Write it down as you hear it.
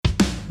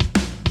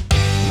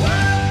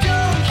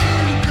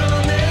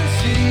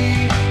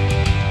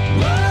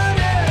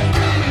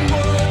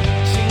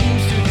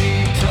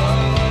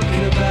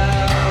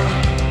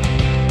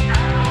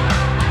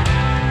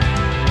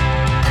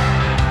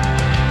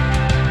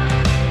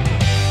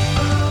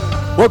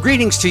Well,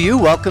 greetings to you.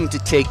 Welcome to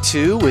Take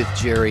Two with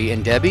Jerry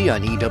and Debbie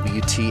on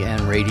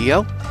EWTN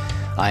Radio.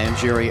 I am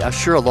Jerry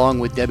Usher along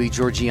with Debbie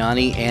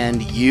Georgiani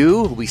and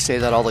you. We say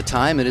that all the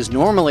time. It is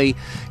normally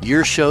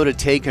your show to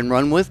take and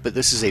run with, but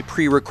this is a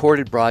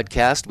pre-recorded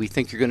broadcast. We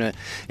think you're going to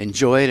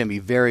enjoy it and be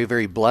very,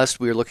 very blessed.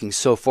 We are looking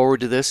so forward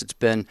to this. It's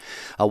been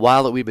a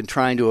while that we've been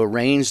trying to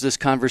arrange this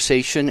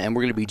conversation, and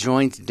we're going to be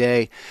joined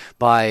today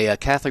by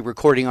Catholic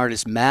recording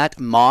artist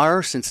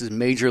Maher. Since his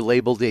major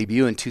label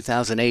debut in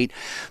 2008,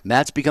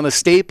 Matt's become a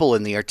staple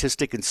in the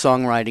artistic and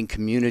songwriting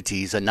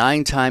communities, a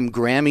 9-time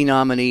Grammy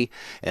nominee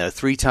and a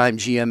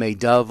 3-time-GMA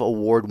Dove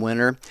Award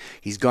winner.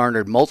 He's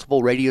garnered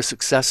multiple radio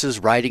successes,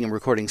 writing and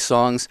recording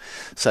songs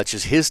such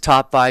as his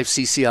top 5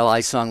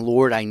 CCLI song,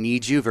 Lord, I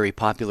Need You, very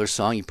popular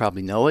song, you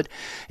probably know it,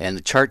 and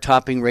the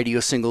chart-topping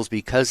radio singles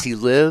Because He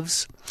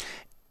Lives,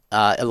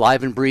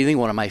 Alive and Breathing,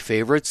 one of my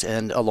favorites,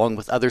 and along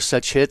with other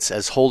such hits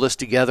as Hold Us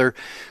Together,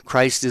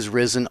 Christ is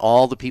Risen,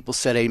 All the People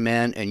Said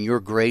Amen, and Your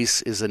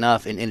Grace is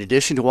Enough. And in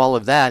addition to all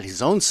of that,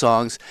 his own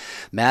songs,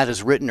 Matt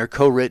has written or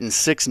co-written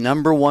 6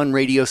 #1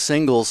 radio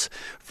singles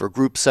for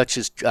groups such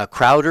as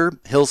Crowder,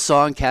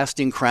 Hillsong,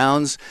 Casting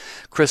Crowns,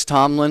 Chris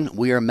Tomlin,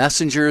 We Are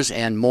Messengers,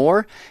 and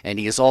more. And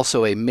he is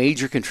also a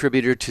major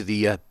contributor to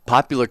the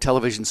popular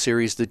television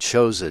series The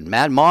Chosen.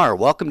 Maher,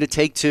 welcome to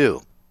Take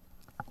Two.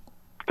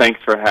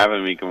 Thanks for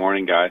having me. Good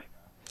morning, guys.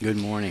 Good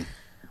morning.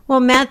 Well,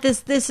 Matt,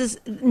 this is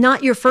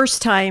not your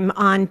first time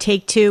on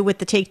Take Two with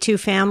the Take Two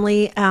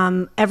family.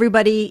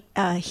 Everybody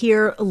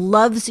here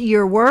loves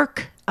your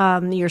work.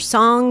 Your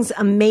songs,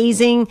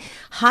 amazing.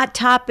 Hot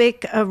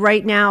topic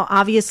right now,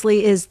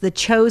 obviously, is The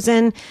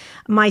Chosen.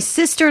 My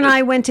sister and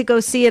I went to go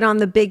see it on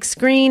the big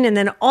screen, and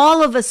then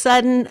all of a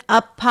sudden,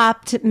 up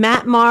popped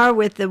Maher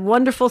with the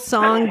wonderful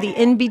song, The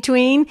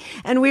In-Between,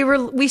 and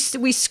we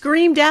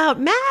screamed out,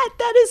 Matt,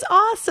 that is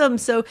awesome.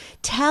 So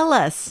tell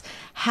us,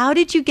 how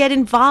did you get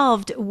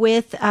involved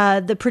with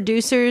the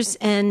producers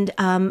and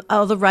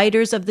all the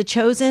writers of The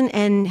Chosen,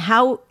 and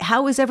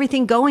how is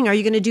everything going? Are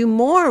you going to do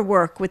more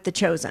work with The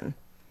Chosen?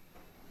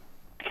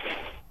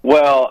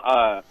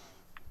 Well,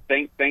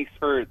 thanks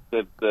for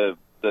the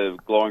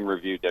glowing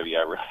review, Debbie.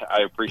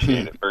 I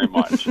appreciate it very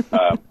much.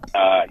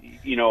 I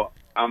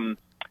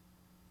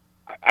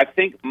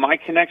think my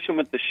connection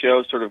with the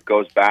show sort of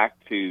goes back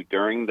to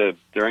during the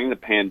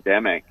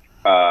pandemic.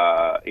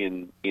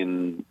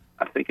 In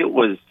I think it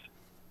was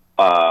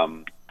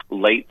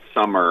late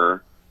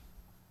summer,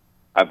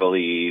 I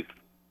believe,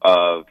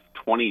 of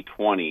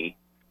 2020.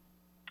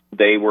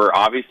 They were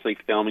obviously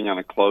filming on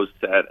a closed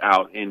set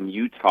out in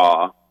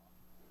Utah.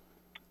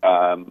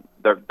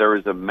 There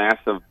was a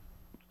massive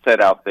set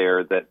out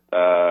there that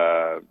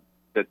the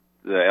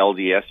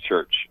LDS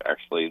Church,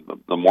 actually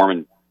the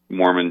Mormon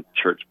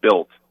Church,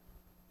 built,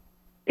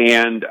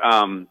 and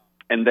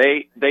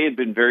they had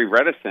been very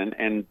reticent,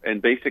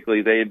 and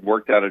basically they had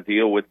worked out a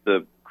deal with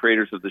the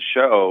creators of the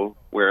show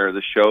where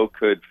the show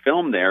could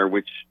film there,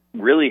 which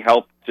really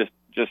helped just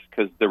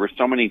because there were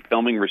so many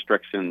filming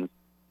restrictions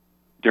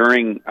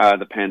during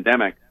the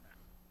pandemic.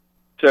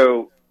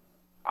 So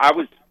I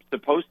was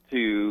supposed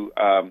to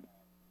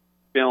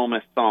film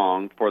a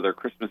song for their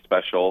Christmas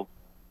special,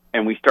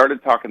 and we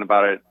started talking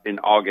about it in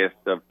August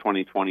of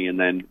 2020, and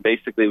then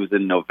basically it was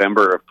in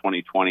November of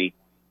 2020,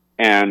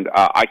 and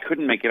I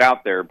couldn't make it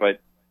out there, but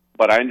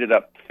I ended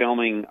up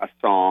filming a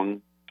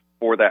song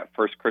for that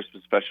first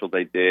Christmas special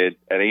they did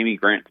at Amy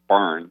Grant's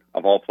barn,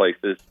 of all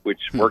places,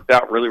 which worked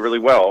out really, really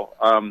well.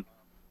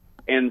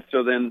 And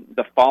so then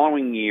the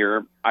following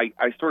year,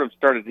 I sort of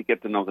started to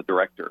get to know the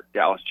director,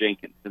 Dallas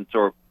Jenkins, and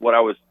so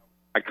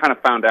I kind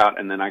of found out,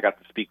 and then I got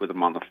to speak with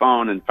him on the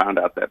phone and found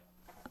out that,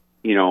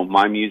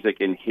 my music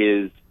and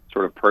his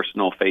sort of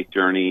personal faith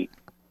journey,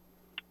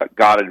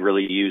 God had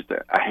really used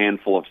a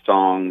handful of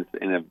songs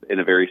in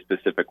a very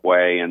specific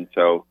way. And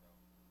so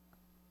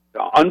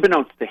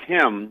unbeknownst to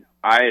him,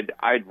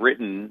 I'd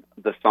written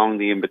the song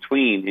The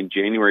In-Between in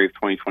January of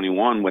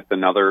 2021 with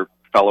another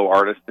fellow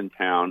artist in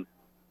town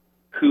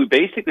who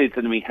basically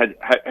said to me,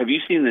 have you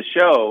seen the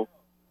show?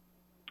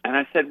 And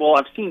I said, well,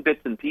 I've seen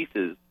bits and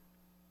pieces,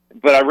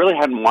 but I really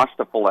hadn't watched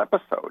a full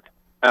episode.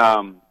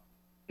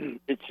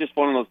 It's just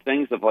one of those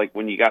things of like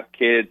when you got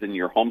kids and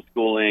you're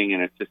homeschooling,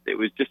 and it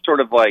was just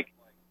sort of like,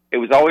 it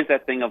was always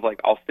that thing of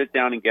like, I'll sit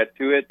down and get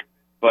to it,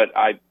 but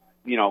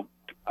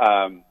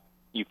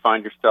you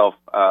find yourself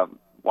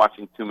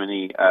watching too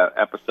many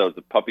episodes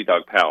of Puppy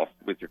Dog Pals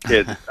with your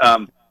kids.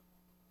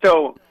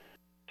 So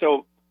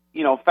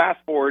fast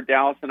forward,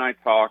 Dallas and I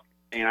talk,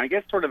 and I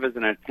guess sort of as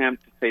an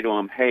attempt to say to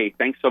him, hey,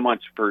 thanks so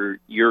much for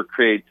your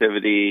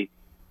creativity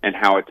and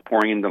how it's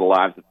pouring into the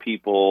lives of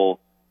people.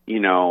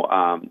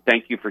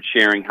 Thank you for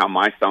sharing how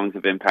my songs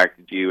have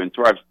impacted you. And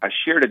so I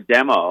shared a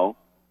demo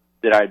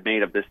that I'd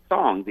made of this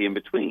song, The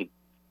In-Between.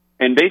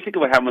 And basically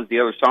what happened was the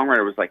other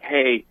songwriter was like,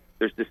 hey,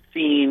 there's this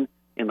scene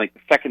in like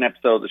the second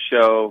episode of the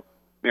show,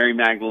 Mary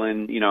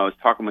Magdalene, is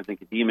talking with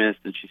Nicodemus,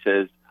 and she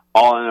says,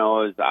 all I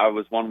know is I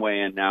was one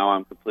way and now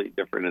I'm completely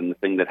different, and the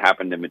thing that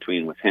happened in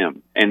between was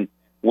him. And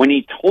when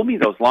he told me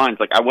those lines,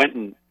 like I went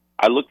and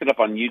I looked it up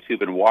on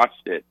YouTube and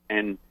watched it,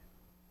 and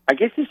I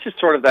guess it's just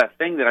sort of that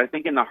thing that I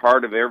think in the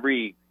heart of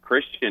every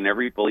Christian,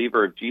 every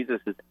believer of Jesus,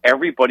 is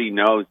everybody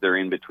knows their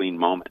in-between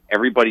moment.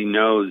 Everybody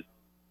knows,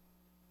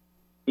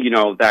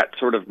 that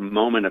sort of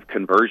moment of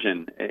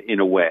conversion in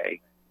a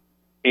way.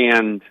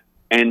 And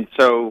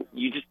so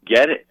you just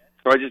get it.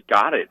 So I just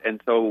got it.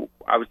 And so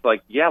I was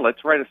like, yeah,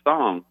 let's write a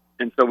song.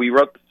 And so we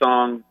wrote the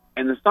song,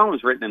 and the song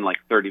was written in like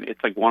 30 minutes.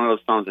 It's like one of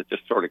those songs that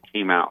just sort of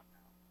came out.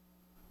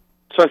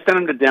 So I sent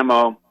him the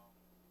demo.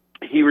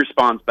 He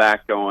responds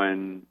back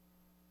going,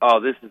 oh,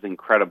 this is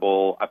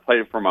incredible. I played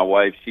it for my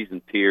wife. She's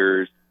in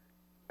tears.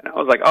 And I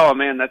was like, oh,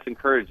 man, that's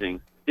encouraging.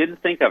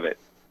 Didn't think of it.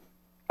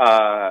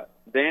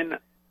 Then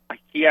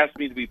he asked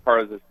me to be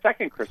part of the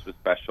second Christmas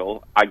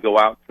special. I go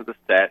out to the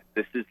set.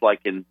 This is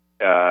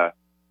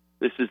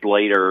this is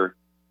later.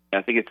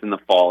 I think it's in the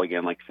fall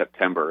again, like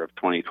September of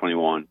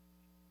 2021.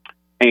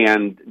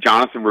 And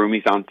Jonathan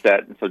Rumi's on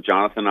set. And so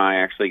Jonathan and I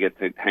actually get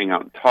to hang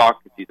out and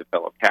talk because he's a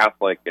fellow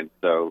Catholic. And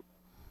so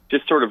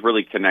just sort of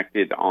really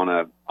connected on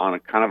a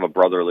kind of a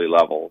brotherly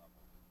level.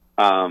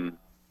 And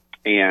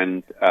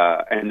then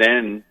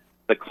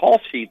the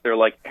call sheet, they're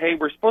like, hey,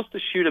 we're supposed to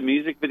shoot a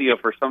music video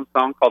for some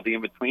song called The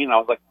In-Between. I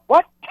was like,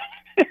 what?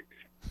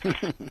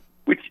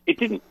 Which it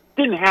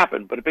didn't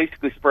happen, but it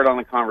basically spurred on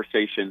a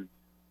conversation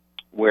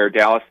where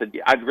Dallas said,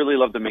 yeah, I'd really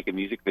love to make a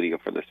music video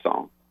for this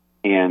song.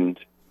 And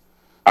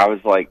I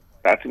was like,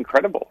 that's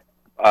incredible.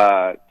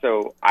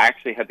 So I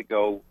actually had to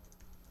go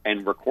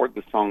and record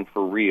the song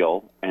for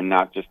real and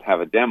not just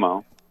have a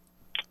demo,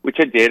 which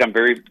I did. I'm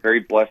very, very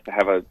blessed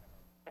to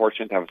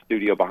fortunate to have a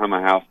studio behind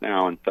my house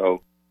now. And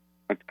so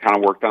I kind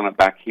of worked on it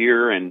back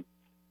here and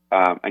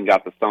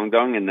got the song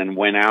done, and then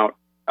went out,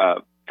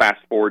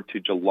 fast forward to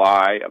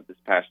July of this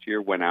past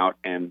year, went out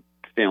and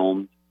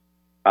filmed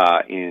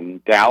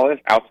in Dallas,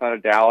 outside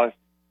of Dallas,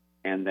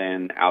 and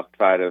then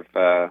outside of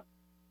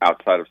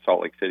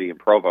Salt Lake City and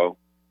Provo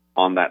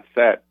on that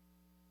set,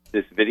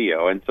 this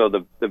video. And so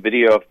the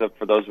video,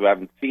 for those who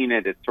haven't seen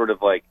it, it sort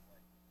of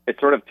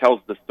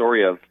tells the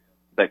story of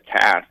the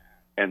cast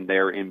and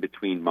their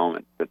in-between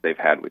moments that they've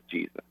had with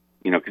Jesus.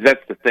 Because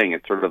that's the thing.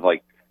 It's sort of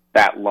like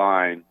that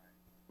line,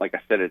 like I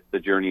said, it's the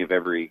journey of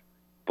every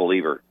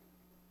believer.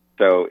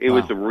 So it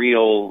was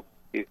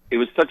it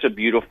was such a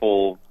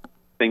beautiful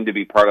thing to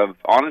be part of.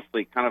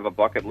 Honestly, kind of a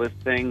bucket list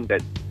thing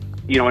that,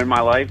 in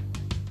my life,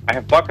 I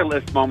have bucket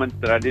list moments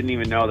that I didn't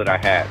even know that I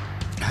had.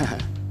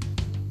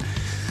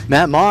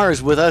 Matt Maher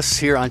is with us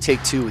here on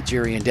Take Two with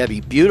Jerry and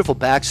Debbie. Beautiful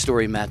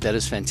backstory, Matt. That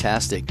is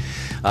fantastic.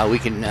 We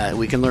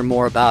can learn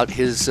more about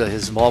his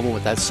involvement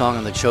with that song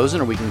on The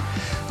Chosen, or we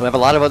have a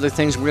lot of other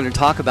things we're going to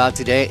talk about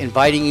today.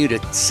 Inviting you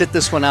to sit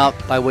this one out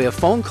by way of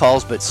phone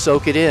calls, but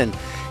soak it in.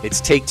 It's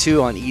Take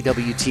Two on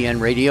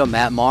EWTN Radio.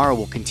 Matt Maher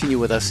will continue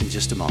with us in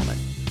just a moment.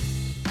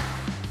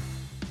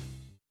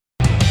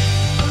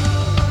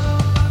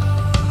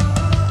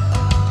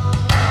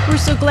 We're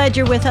so glad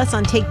you're with us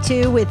on Take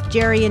Two with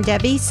Jerry and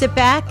Debbie. Sit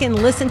back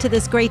and listen to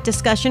this great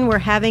discussion we're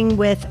having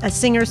with a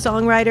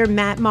singer-songwriter,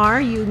 Matt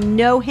Maher. You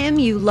know him,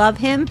 you love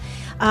him,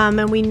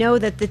 and we know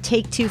that the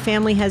Take Two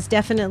family has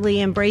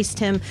definitely embraced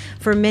him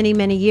for many,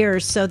 many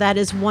years, so that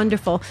is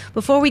wonderful.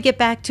 Before we get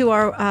back to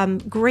our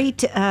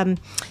great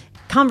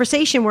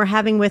conversation we're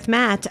having with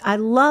Matt, I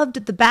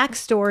loved the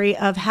backstory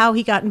of how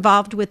he got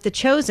involved with The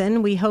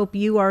Chosen. We hope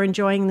you are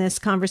enjoying this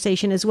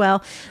conversation as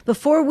well.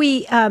 Before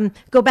we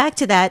go back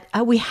to that,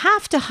 we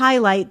have to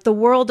highlight the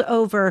world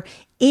over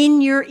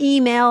in your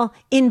email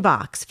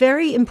inbox.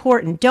 Very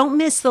important. Don't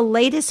miss the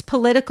latest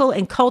political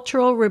and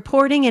cultural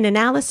reporting and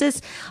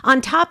analysis on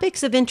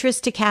topics of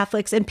interest to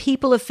Catholics and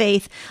people of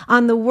faith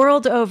on The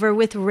World Over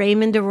with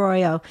Raymond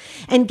Arroyo.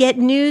 And get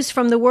news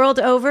from The World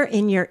Over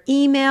in your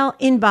email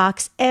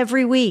inbox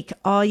every week.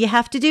 All you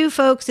have to do,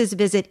 folks, is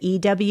visit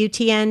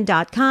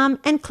EWTN.com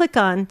and click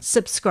on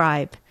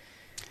subscribe.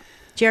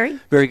 Jerry?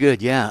 Very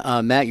good,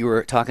 yeah. Matt, you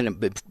were talking a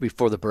bit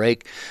before the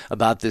break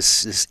about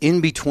this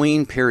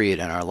in-between period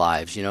in our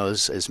lives.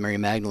 As Mary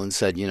Magdalene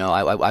said,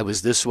 I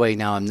was this way,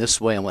 now I'm this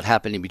way, and what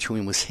happened in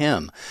between was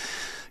him.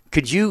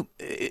 Could you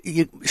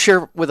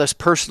share with us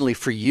personally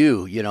for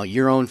you,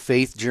 your own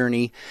faith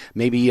journey,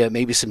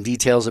 maybe some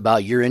details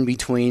about your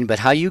in-between, but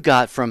how you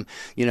got from,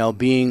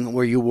 being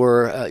where you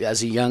were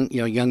as a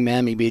young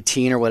man, maybe a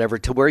teen or whatever,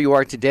 to where you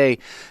are today,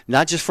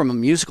 not just from a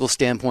musical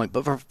standpoint,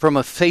 but from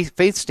a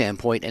faith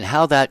standpoint, and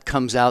how that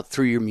comes out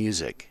through your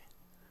music?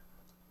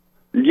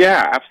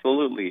 Yeah,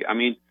 absolutely. I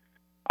mean,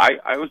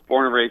 I was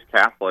born and raised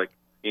Catholic,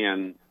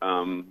 and,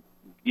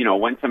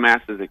 went to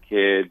Mass as a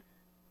kid.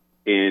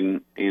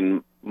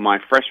 In my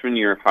freshman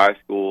year of high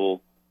school,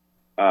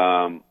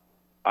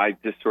 I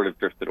just sort of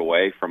drifted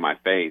away from my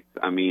faith.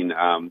 I mean,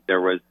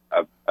 there was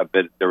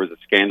a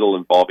scandal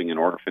involving an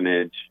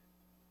orphanage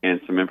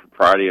and some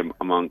impropriety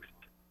amongst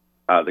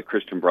the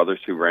Christian brothers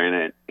who ran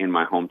it in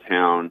my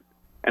hometown,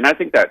 and I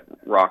think that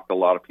rocked a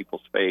lot of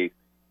people's faith.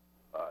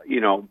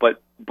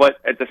 But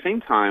at the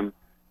same time,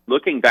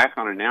 looking back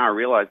on it now, I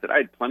realized that I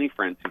had plenty of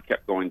friends who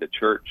kept going to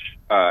church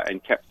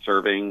and kept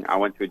serving. I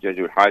went to a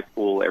Jesuit high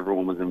school.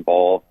 Everyone was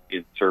involved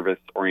in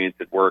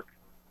service-oriented work.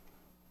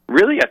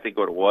 Really, I think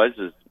what it was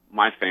is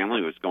my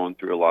family was going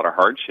through a lot of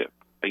hardship.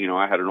 You know,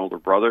 I had an older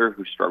brother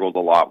who struggled a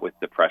lot with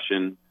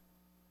depression,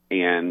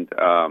 and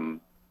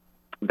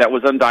that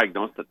was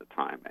undiagnosed at the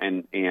time.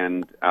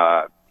 And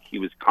he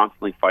was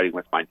constantly fighting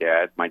with my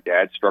dad. My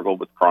dad struggled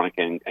with chronic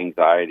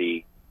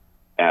anxiety,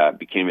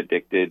 became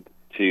addicted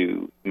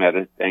to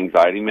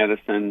anxiety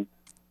medicine,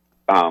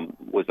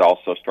 was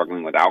also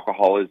struggling with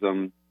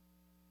alcoholism.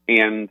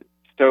 And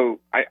so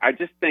I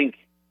just think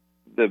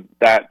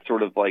that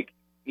sort of like,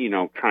 you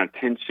know, kind of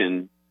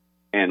tension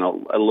and a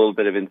little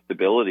bit of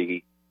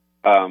instability,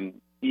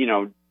 you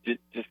know,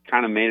 just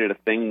kind of made it a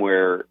thing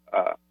where,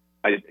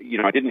 I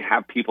didn't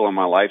have people in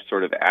my life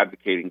sort of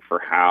advocating for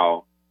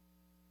how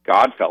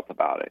God felt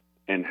about it,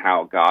 and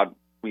how God,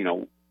 you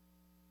know,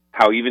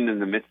 how even in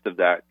the midst of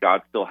that,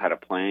 God still had a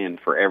plan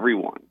for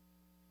everyone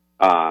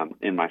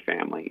in my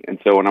family. And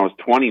so when I was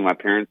 20, my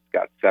parents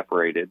got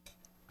separated.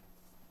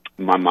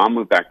 My mom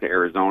moved back to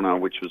Arizona,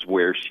 which was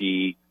where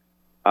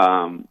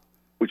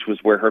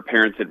her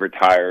parents had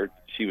retired.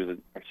 She was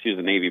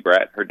a Navy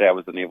brat. Her dad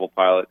was a naval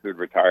pilot who had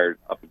retired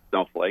up in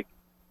Snowflake,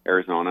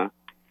 Arizona.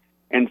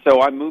 And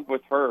so I moved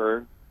with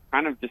her,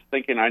 kind of just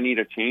thinking I need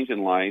a change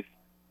in life.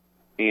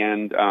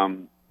 And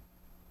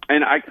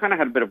I kind of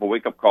had a bit of a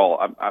wake up call.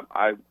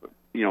 I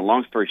you know,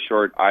 long story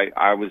short, I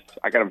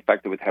got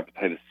infected with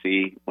hepatitis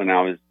C when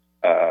I was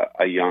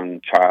a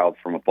young child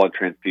from a blood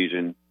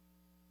transfusion,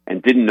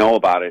 and didn't know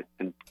about it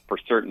for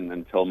certain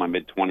until my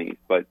mid-20s.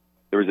 But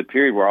there was a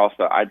period where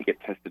also I had to get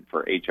tested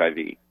for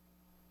HIV,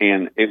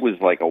 and it was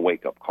like a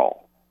wake up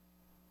call.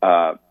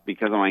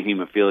 Because of my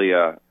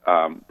hemophilia,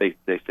 they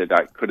said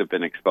I could have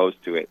been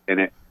exposed to it. And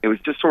it was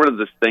just sort of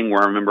this thing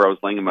where I remember I was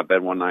laying in my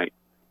bed one night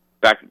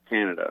back in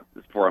Canada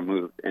before I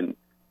moved, and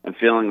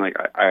feeling like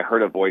I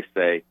heard a voice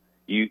say,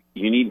 you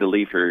need to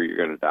leave here, you're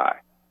going to die.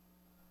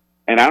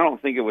 And I don't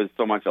think it was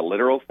so much a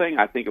literal thing.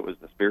 I think it was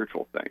the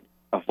spiritual thing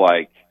of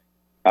like,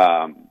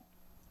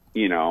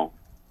 you know,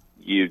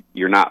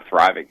 you're not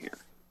thriving here.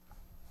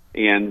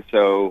 And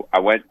so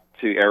I went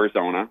to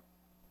Arizona,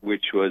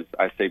 which was,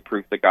 I say,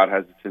 proof that God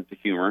has a sense of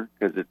humor,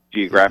 because it's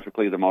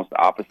geographically the most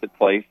opposite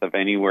place of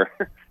anywhere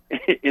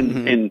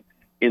in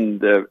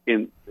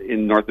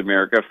North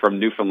America from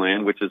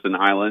Newfoundland, which is an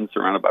island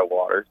surrounded by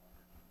water.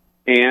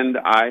 And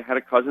I had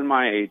a cousin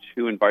my age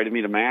who invited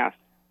me to Mass,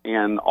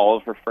 and all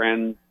of her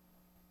friends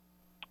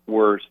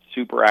were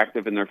super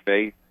active in their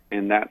faith.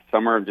 And that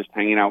summer of just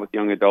hanging out with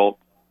young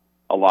adults,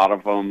 a lot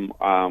of them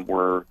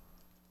were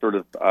sort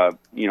of,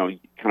 you know,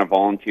 kind of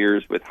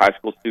volunteers with high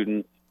school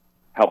students,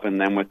 helping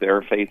them with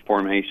their faith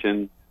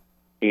formation.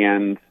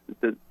 And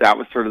that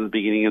was sort of the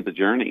beginning of the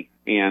journey.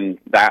 And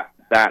that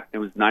it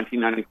was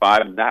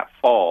 1995, and that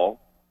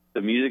fall,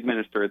 the music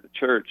minister at the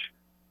church,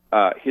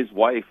 his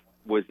wife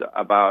was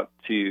about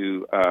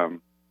to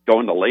go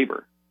into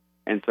labor.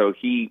 And so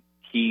he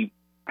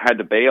had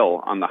to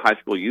bail on the high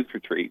school youth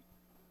retreat.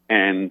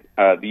 And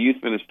the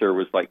youth minister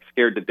was like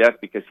scared to death,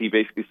 because he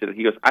basically said,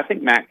 he goes, I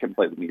think Matt can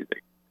play the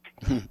music.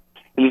 And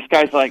this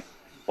guy's like,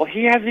 well,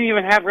 he hasn't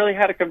even really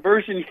had a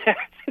conversion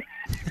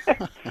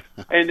yet.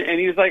 and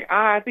he was like,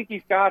 I think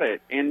he's got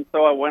it. And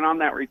so I went on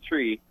that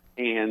retreat,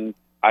 and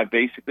I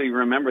basically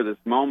remember this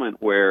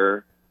moment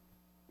where,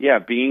 yeah,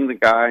 being the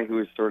guy who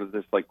is sort of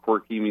this like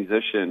quirky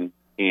musician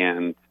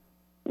and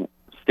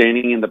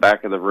standing in the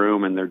back of the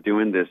room, and they're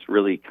doing this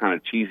really kind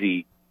of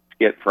cheesy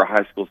skit for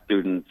high school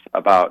students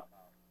about,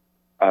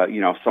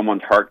 you know,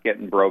 someone's heart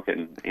getting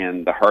broken,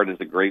 and the heart is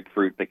a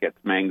grapefruit that gets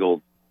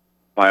mangled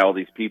by all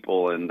these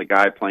people, and the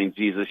guy playing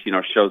Jesus, you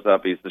know, shows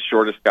up. He's the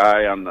shortest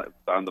guy on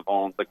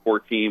the core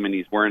team, and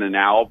he's wearing an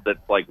alb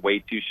that's like way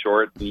too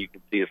short, and you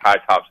can see his high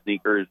top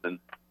sneakers.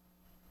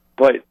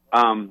 But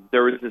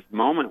there was this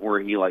moment where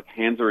he like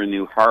hands her a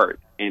new heart,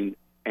 and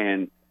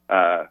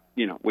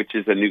you know, which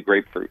is a new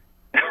grapefruit.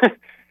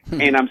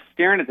 And I'm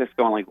staring at this,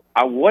 going like,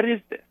 what is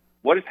this?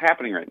 What is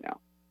happening right now?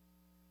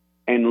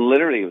 And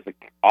literally, it was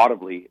like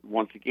audibly,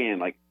 once again,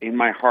 like in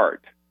my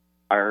heart,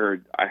 I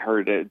heard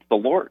it's the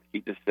Lord.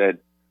 He just said,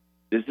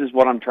 this is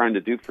what I'm trying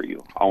to do for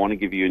you. I want to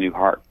give you a new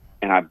heart.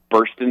 And I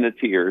burst into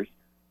tears,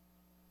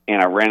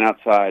 and I ran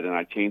outside, and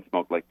I chain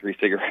smoked like 3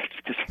 cigarettes,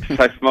 because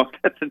I smoked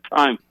at the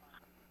time.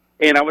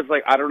 And I was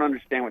like, I don't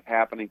understand what's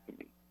happening to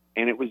me.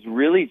 And it was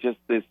really just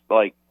this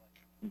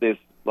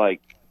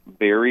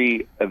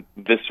very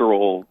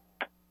visceral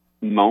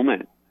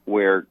moment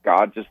where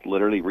God just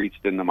literally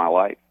reached into my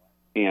life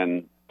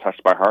and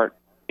touched my heart.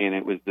 And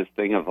it was this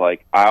thing of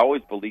like, I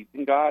always believed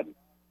in God.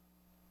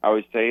 I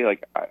always say,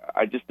 like,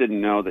 I just didn't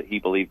know that he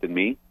believed in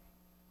me.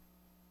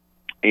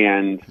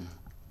 And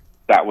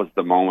that was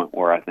the moment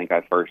where I think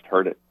I first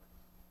heard it.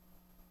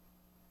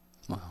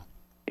 Wow.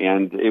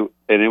 And it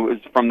was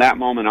from that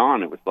moment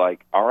on, it was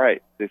like, all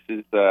right, this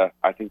is,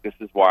 I think this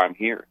is why I'm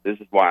here. This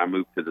is why I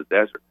moved to the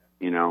desert.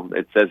 You know,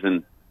 it says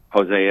in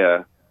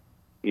Hosea,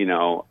 you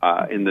know,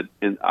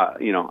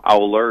 you know, I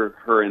will lure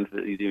her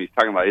into, he's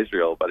talking about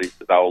Israel, but he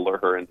says, I will lure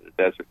her into the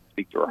desert to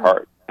speak to her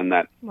heart. And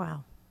that's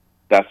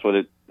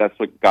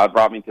what God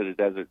brought me to the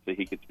desert, so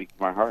he could speak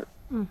to my heart.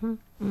 Mm-hmm.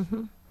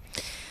 Mm-hmm.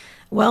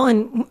 Well,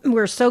 and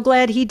we're so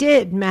glad he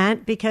did,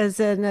 Matt, because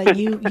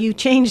you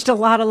changed a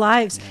lot of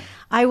lives. Yeah.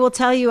 I will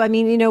tell you, I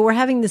mean, we're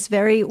having this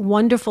very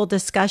wonderful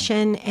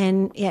discussion,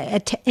 and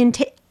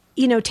Take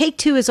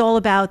Two is all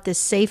about this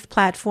safe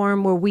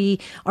platform where we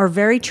are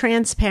very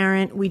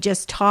transparent. We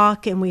just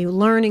talk and we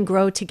learn and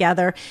grow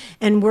together.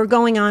 And we're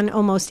going on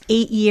almost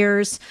 8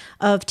 years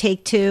of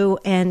Take Two,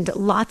 and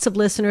lots of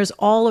listeners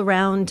all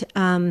around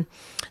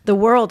the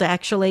world,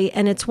 actually,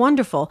 and it's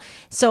wonderful.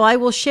 So I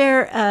will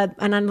share,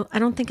 and I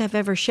don't think I've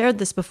ever shared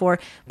this before,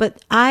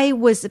 but I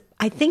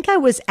think I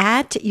was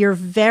at your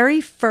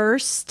very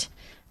first,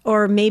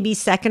 or maybe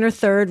second or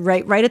third,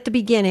 right at the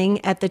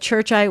beginning, at the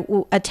church I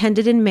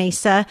attended in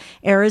Mesa,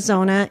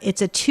 Arizona.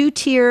 It's a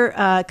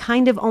 2-tier,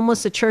 kind of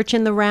almost a church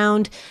in the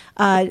round,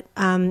 and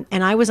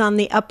I was on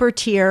the upper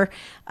tier,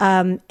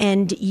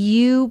 and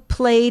you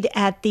played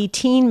at the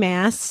teen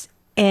mass,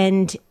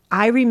 and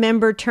I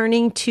remember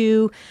turning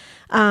to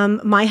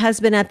my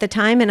husband at the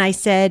time, and I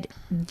said,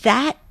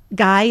 that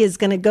guy is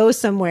going to go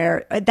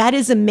somewhere. That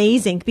is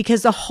amazing,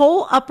 because the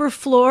whole upper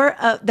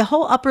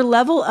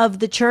level of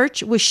the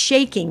church was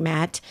shaking,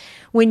 Matt,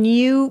 when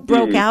you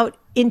broke out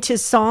into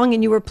song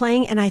and you were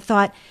playing. And I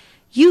thought,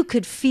 you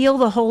could feel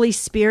the Holy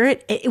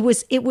Spirit. It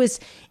was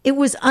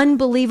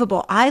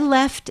unbelievable. I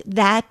left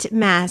that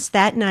mass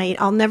that night.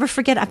 I'll never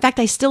forget. In fact,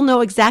 I still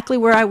know exactly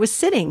where I was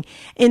sitting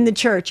in the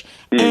church.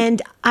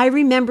 And I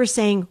remember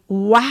saying,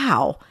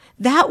 wow,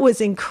 that was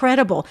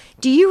incredible.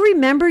 Do you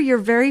remember your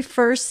very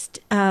first,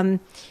 in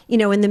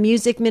the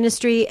music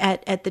ministry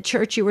at the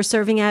church you were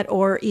serving at,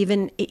 or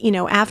even,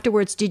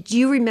 afterwards? Did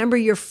you remember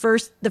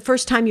the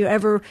first time you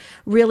ever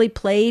really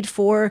played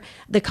for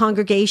the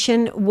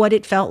congregation, what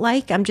it felt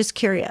like? I'm just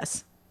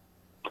curious.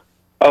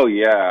 Oh,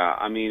 yeah.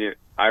 I mean,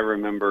 I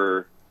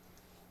remember,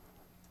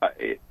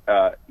 it's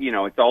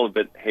all a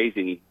bit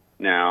hazy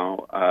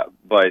now,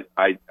 but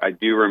I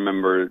do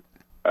remember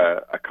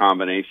a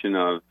combination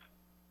of,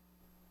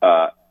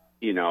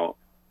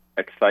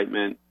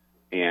 excitement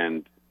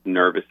and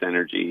nervous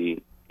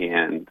energy,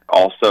 and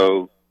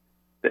also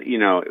that,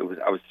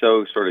 I was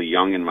so sort of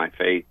young in my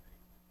faith.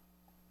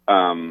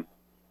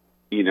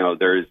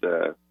 There's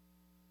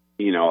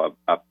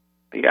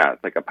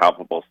it's like a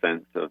palpable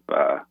sense of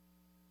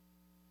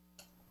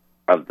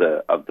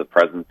the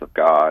presence of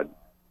God,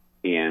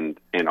 and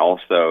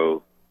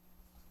also,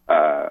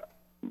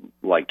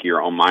 like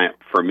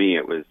for me,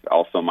 it was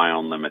also my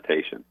own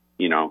limitation,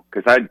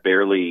 because I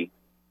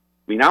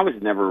was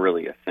never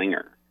really a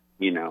singer.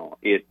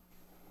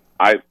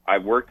 I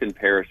worked in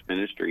parish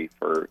ministry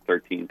for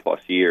 13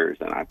 plus years,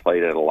 and I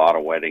played at a lot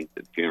of weddings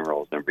and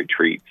funerals and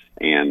retreats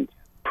and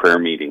prayer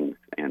meetings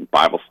and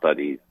Bible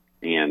studies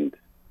and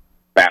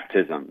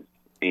baptisms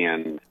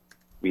and,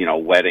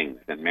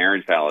 weddings and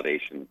marriage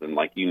validations and,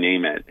 like, you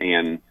name it.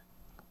 And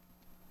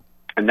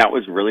that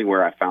was really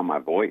where I found my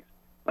voice.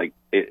 Like,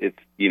 it's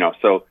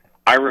so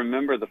I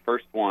remember the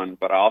first one,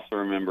 but I also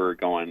remember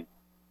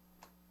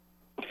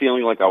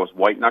feeling like I was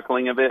white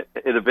knuckling a bit.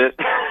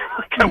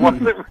 Like, I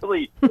wasn't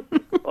really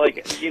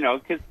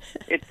because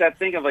it's that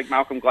thing of, like,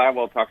 Malcolm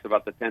Gladwell talks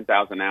about the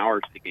 10,000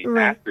 hours to gain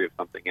mastery of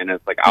something, and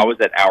it's like I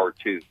was at hour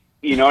 2.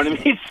 You know what I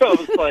mean? So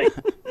it's like,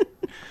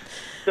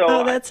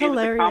 that's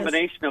hilarious. It's a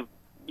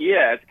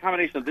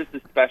combination of this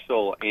is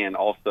special, and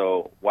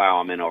also, wow,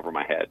 I'm in over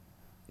my head.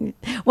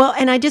 Well,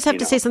 and I just have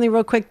to say something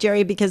real quick,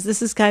 Jerry, because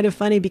this is kind of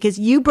funny, because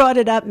you brought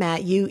it up,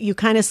 Matt. You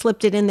kind of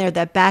slipped it in there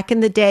that back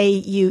in the day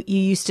you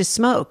used to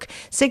smoke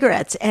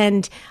cigarettes,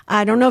 and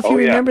I don't know if you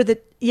remember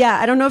that. Yeah,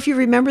 I don't know if you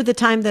remember the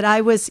time that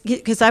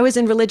because I was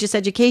in religious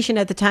education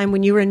at the time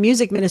when you were in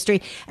music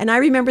ministry, and I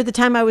remember the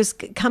time I was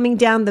coming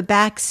down the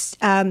back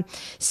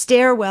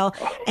stairwell,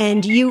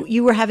 and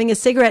you were having a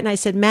cigarette, and I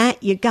said,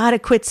 Matt, you got to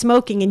quit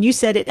smoking, and you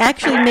said, it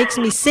actually makes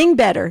me sing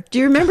better. Do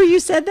you remember you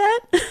said that?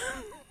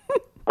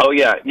 Oh,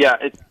 yeah.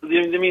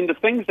 The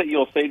things that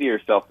you'll say to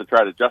yourself to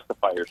try to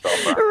justify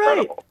yourself are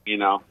incredible,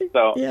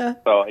 So,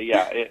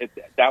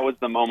 that was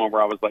the moment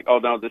where I was like, oh,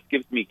 no, this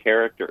gives me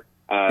character,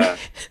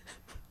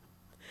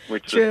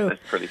 which is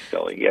pretty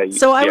silly. Yeah.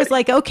 So I was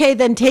like, okay,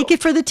 then take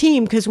it for the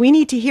team, because we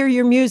need to hear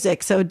your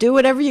music. So do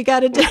whatever you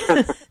got to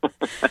do.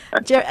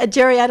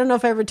 Jerry, I don't know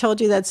if I ever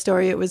told you that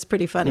story. It was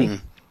pretty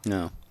funny.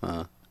 No.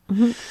 I'm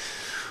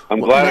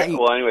glad.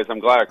 Anyways, I'm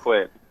glad I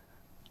quit.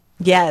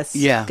 Yes.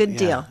 Yeah. Good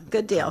deal.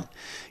 Good deal.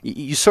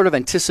 You sort of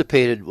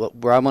anticipated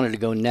where I wanted to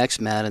go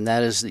next, Matt, and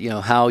that is,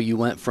 how you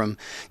went from,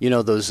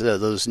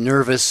 those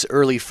nervous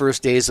early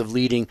first days of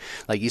leading,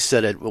 like you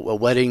said, at a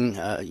wedding,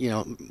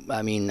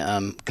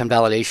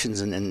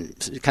 convalidations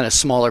and kind of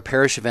smaller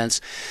parish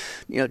events,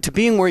 to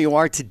being where you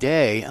are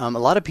today. A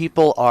lot of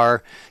people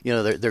are,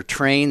 they're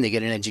trained, they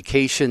get an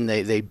education,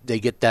 they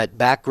get that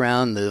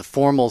background, the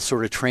formal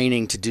sort of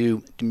training to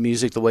do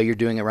music the way you're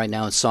doing it right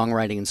now, and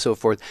songwriting and so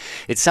forth.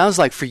 It sounds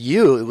like for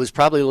you, it was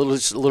probably a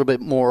little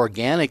bit more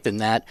organic than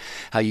that.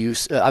 I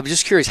was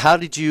just curious, how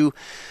did you,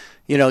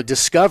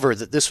 discover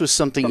that this was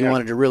something you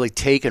wanted to really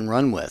take and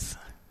run with?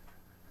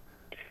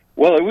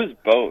 Well, it was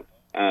both,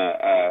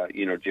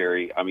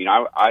 Jerry. I mean,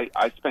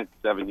 I spent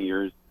 7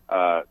 years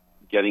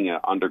getting an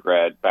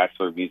undergrad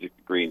Bachelor of Music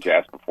degree in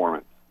jazz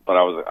performance. But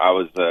I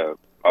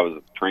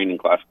was trained in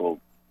classical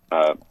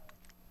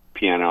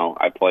piano.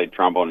 I played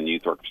trombone in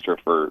youth orchestra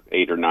for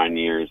 8 or 9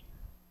 years.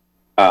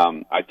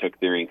 I took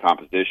theory and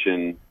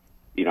composition.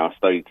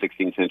 Studied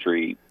 16th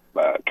century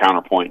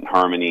counterpoint and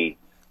harmony.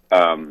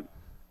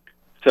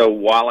 So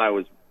while I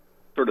was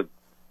sort of,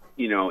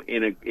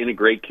 in a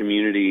great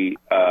community,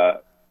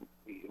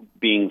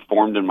 being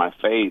formed in my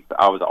faith,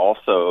 I was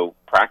also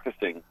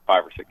practicing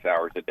 5 or 6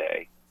 hours a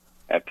day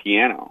at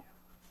piano.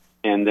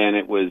 And then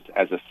it was,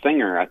 as a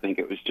singer, I think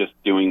it was just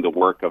doing the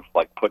work of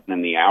like putting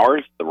in the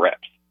hours, the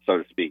reps, so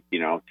to speak,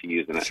 to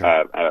use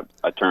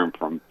a term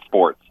from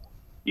sports.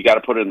 You got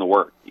to put in the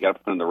work. You got to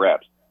put in the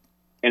reps.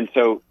 And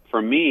so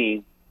for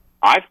me,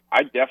 I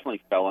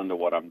definitely fell into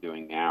what I'm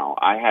doing now.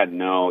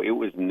 It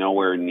was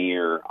nowhere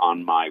near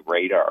on my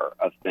radar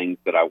of things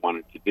that I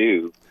wanted to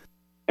do.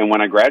 And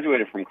when I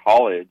graduated from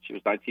college, it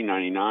was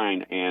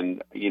 1999,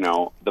 and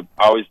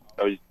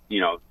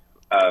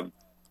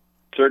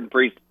certain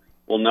priests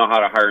will know how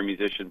to hire a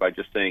musician by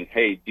just saying,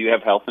 "Hey, do you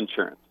have health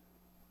insurance?"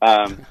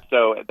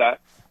 So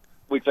that,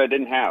 which I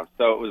didn't have.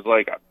 So it was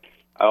like,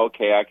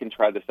 okay, I can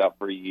try this out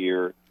for a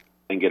year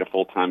and get a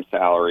full-time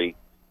salary,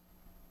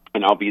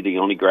 and I'll be the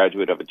only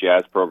graduate of a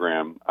jazz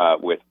program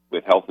with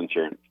health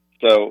insurance.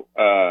 So,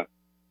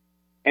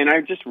 and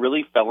I just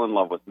really fell in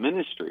love with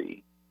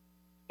ministry,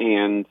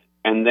 and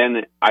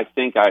then I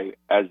think I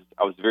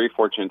was very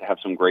fortunate to have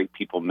some great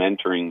people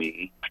mentoring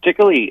me,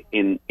 particularly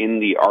in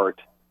the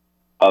art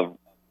of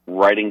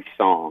writing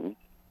songs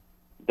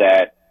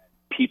that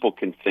people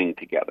can sing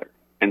together.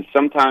 And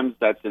sometimes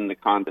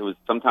sometimes it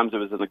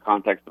was in the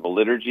context of a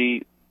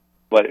liturgy,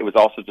 but it was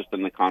also just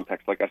in the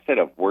context, like I said,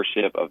 of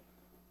worship, of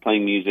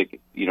playing music,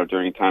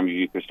 during a time of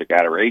Eucharistic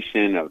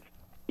adoration, of,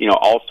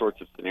 all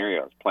sorts of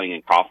scenarios, playing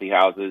in coffee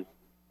houses.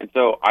 And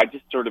so I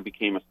just sort of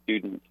became a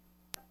student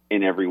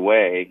in every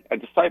way, a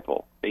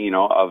disciple,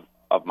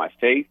 of my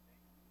faith,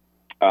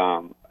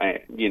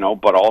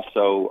 but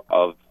also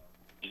of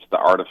just the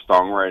art of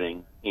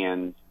songwriting.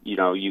 And,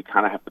 you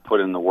kind of have to put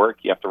in the work.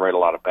 You have to write a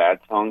lot of bad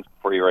songs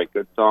before you write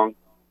good songs.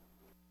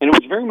 And it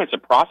was very much a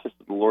process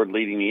of the Lord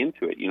leading me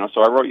into it,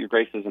 So I wrote Your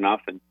Grace Is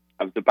Enough, and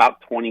it was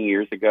about 20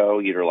 years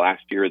ago, either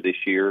last year or this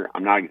year.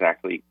 I'm not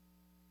exactly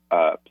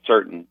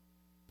certain.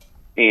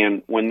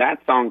 And when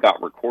that song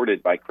got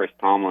recorded by Chris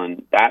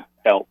Tomlin, that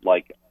felt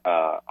like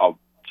a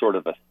sort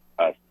of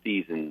a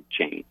season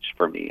change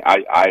for me.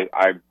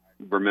 I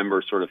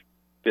remember sort of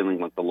feeling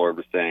like the Lord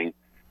was saying,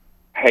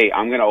 "Hey,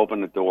 I'm going to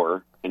open the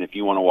door, and if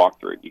you want to walk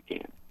through it, you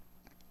can."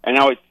 And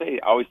I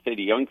always say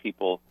to young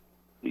people,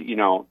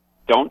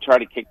 don't try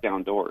to kick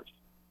down doors.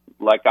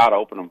 Let God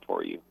open them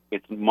for you.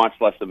 It's much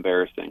less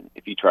embarrassing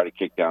if you try to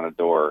kick down a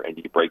door and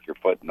you break your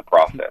foot in the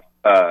process.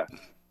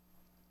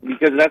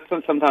 Because that's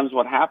sometimes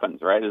what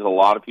happens, right? Is a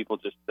lot of people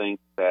just think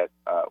that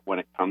when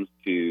it comes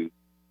to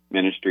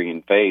ministry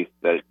and faith,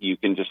 that you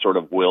can just sort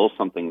of will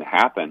something to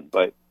happen.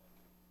 But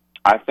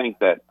I think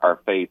that our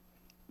faith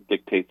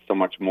dictates so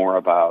much more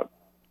about,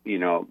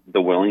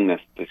 the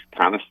willingness to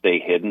kind of stay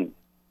hidden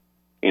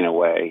in a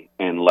way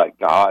and let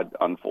God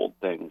unfold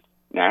things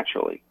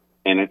naturally.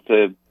 And it's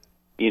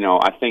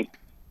I think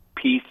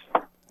peace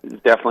is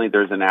definitely,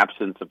 there's an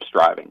absence of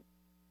striving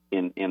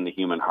in the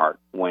human heart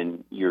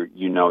when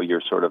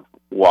you're sort of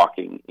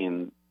walking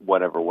in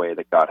whatever way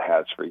that God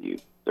has for you.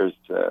 There's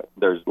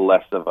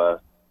less of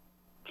a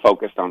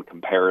focus on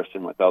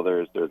comparison with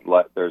others.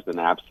 There's an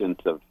absence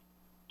of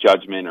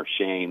judgment or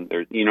shame.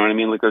 There's, what I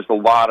mean? Like, there's a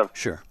lot of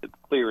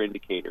clear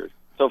indicators.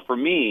 So for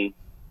me,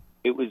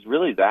 it was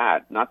really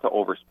that, not to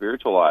over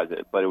spiritualize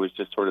it, but it was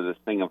just sort of this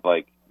thing of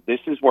like, this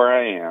is where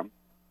I am.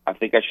 I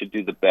think I should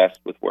do the best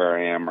with where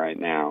I am right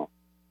now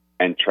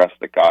and trust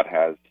that God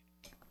has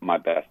my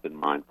best in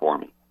mind for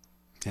me.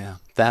 Yeah,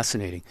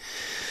 fascinating.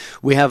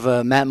 We have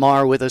Matt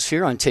Maher with us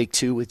here on Take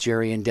Two with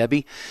Jerry and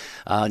Debbie.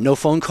 No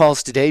phone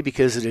calls today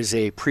because it is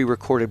a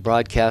pre-recorded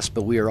broadcast,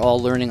 but we are all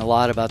learning a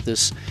lot about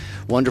this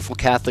wonderful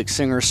Catholic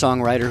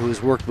singer-songwriter who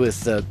has worked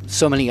with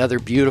so many other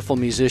beautiful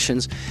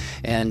musicians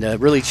and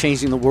really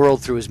changing the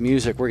world through his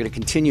music. We're going to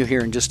continue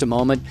here in just a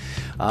moment.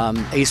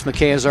 Ace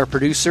McKay is our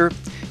producer.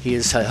 He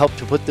has helped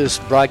to put this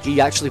he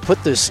actually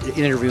put this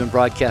interview and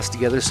broadcast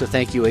together, so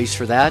thank you, Ace,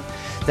 for that.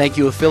 Thank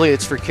you,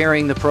 affiliates, for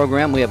carrying the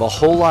program. We have a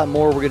whole lot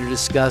more we're going to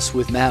discuss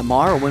with Matt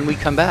Maher when we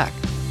come back.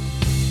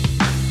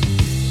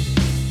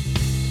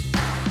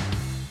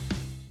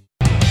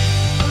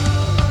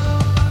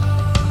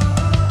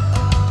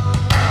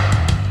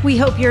 We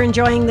hope you're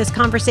enjoying this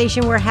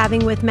conversation we're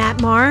having with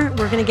Matt Maher.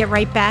 We're going to get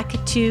right back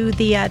to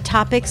the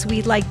topics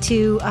we'd like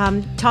to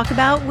talk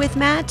about with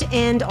Matt,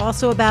 and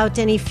also about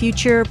any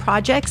future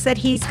projects that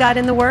he's got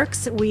in the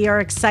works. We are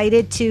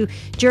excited to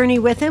journey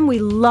with him. We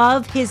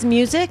love his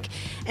music.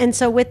 And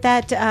so with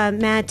that,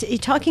 Matt, you're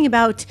talking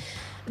about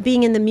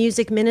being in the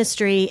music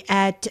ministry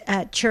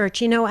at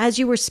church. As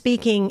you were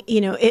speaking,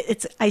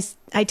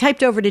 I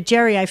typed over to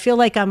Jerry. I feel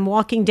like I'm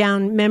walking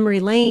down memory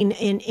lane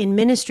in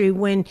ministry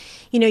when,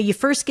 you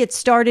first get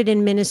started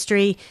in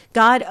ministry.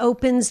 God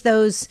opens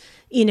those,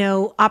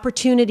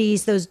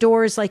 opportunities, those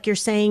doors, like you're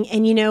saying.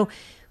 And,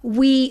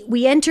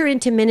 we enter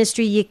into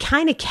ministry, you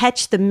kind of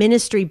catch the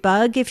ministry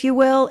bug, if you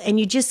will, and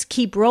you just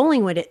keep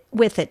rolling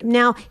with it.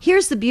 Now,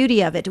 here's the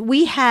beauty of it.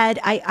 We had,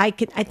 I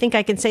think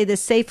I can say this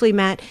safely,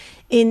 Matt,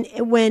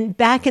 when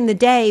back in the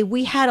day,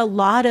 we had a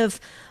lot of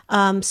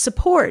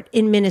support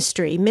in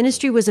ministry.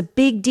 Ministry was a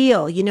big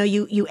deal.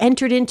 You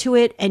entered into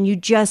it and you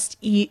just,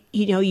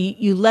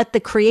 you let the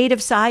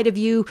creative side of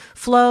you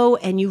flow,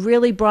 and you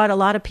really brought a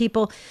lot of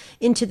people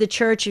into the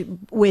church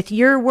with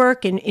your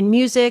work in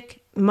music.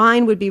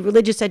 Mine would be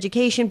religious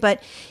education,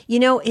 but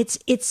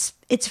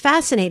it's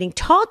fascinating.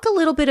 Talk a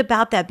little bit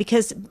about that,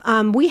 because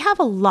we have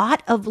a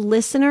lot of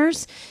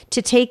listeners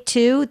to Take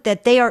Two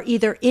that they are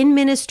either in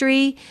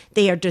ministry,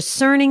 they are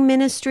discerning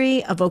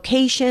ministry, a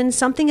vocation,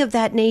 something of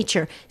that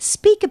nature.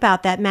 Speak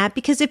about that, Matt,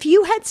 because if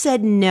you had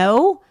said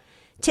no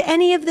to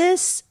any of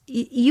this,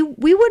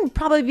 we wouldn't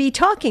probably be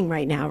talking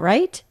right now,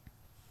 right?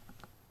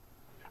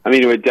 I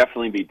mean, it would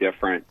definitely be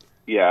different.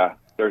 Yeah,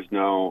 there's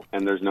no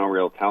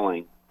real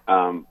telling.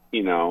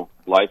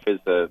 Life is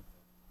a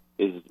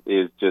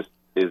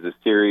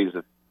series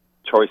of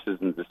choices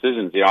and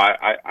decisions.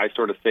 I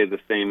sort of have the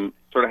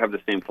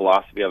same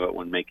philosophy of it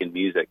when making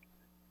music.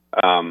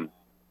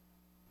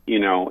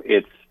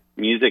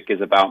 Music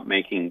is about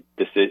making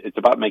it's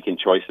about making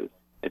choices.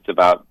 It's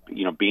about,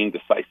 being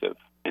decisive,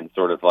 and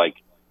sort of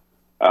like,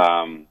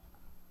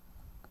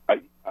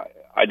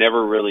 I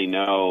never really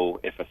know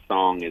if a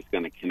song is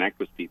going to connect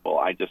with people.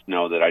 I just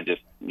know that I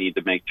just need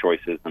to make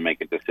choices and make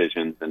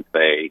decisions and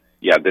say,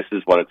 yeah, this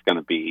is what it's going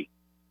to be.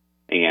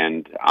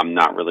 And I'm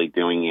not really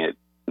doing it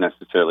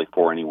necessarily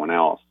for anyone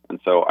else. And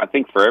so I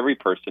think for every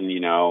person,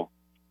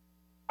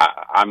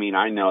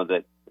 I know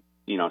that,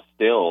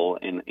 still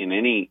in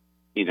any,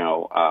 in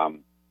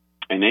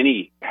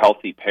any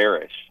healthy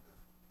parish,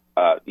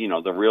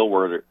 the real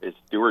word is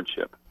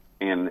stewardship.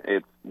 And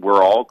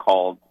we're all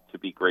called to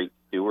be great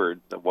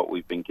stewards of what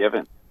we've been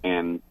given.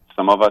 And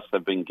some of us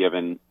have been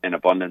given an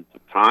abundance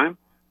of time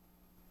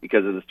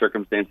because of the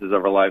circumstances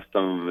of our life.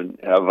 Some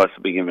of us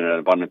have been given an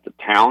abundance of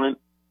talent.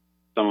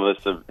 Some of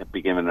us have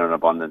been given an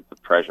abundance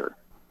of treasure.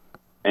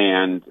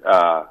 And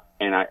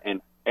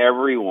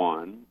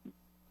everyone,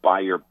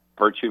 by your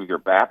virtue of your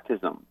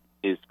baptism,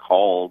 is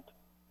called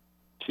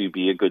to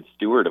be a good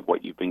steward of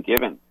what you've been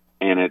given.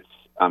 And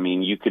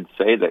you could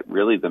say that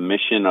really the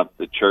mission of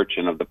the church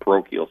and of the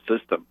parochial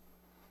system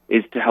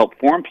is to help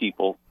form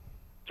people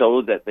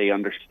so that they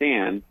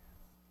understand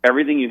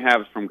everything you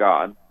have is from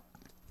God,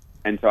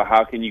 and so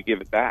how can you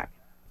give it back?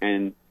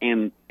 And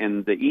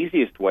the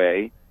easiest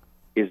way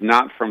is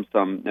not from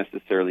some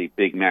necessarily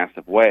big,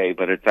 massive way,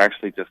 but it's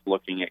actually just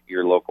looking at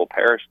your local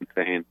parish and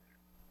saying,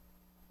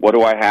 what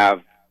do I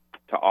have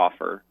to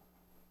offer,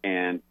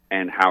 and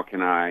how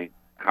can I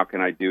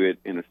do it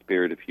in a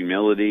spirit of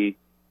humility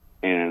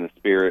and in a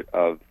spirit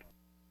of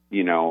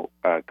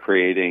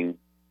creating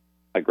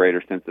a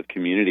greater sense of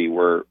community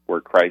where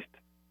Christ,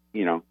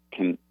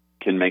 can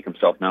make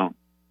himself known.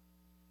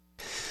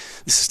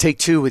 This is Take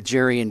Two with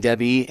Jerry and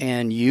Debbie,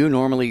 and you.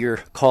 Normally your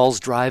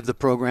calls drive the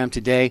program.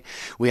 Today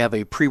we have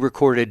a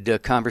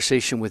pre-recorded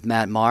conversation with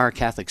Matt Maher,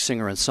 Catholic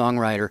singer and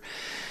songwriter.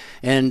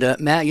 And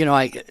Matt,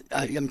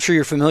 I'm sure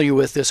you're familiar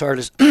with this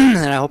artist, and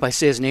I hope I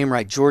say his name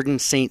right, Jordan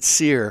St.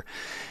 Cyr.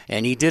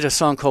 And he did a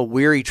song called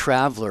Weary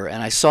Traveler.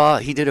 And I saw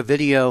he did a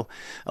video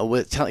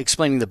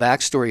explaining the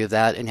backstory of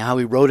that and how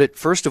he wrote it,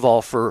 first of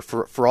all,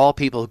 for all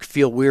people who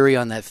feel weary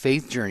on that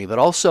faith journey, but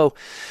also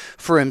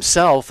for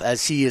himself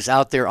as he is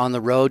out there on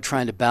the road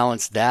trying to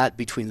balance that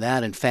between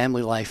that and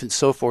family life and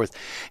so forth.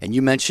 And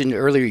you mentioned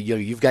earlier,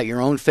 you've got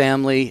your own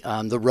family.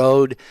 The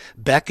road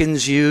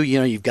beckons you.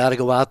 You've got to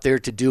go out there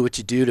to do what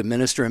you do to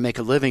minister and make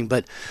a living,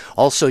 but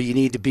also you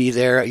need to be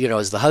there,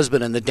 as the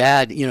husband and the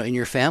dad, in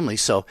your family.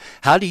 So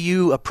how do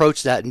you approach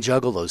that and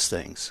juggle those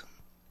things?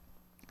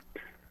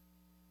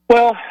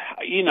 Well,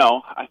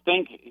 I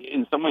think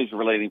in some ways,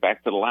 relating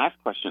back to the last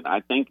question, I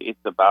think it's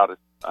about,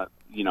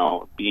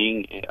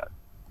 being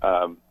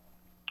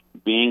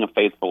a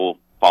faithful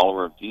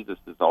follower of Jesus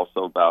is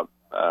also about,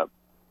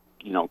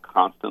 not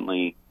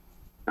constantly,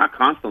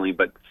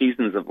 but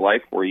seasons of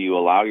life where you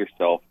allow the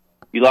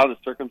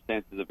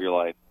circumstances of your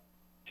life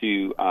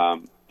to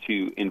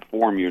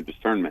inform your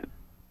discernment.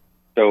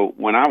 So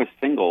when I was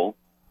single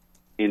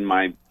in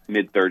my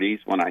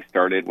mid-30s, when I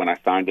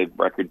signed a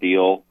record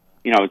deal,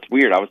 it's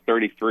weird. I was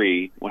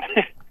 33 when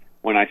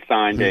I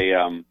signed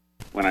a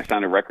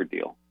record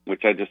deal,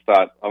 which I just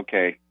thought,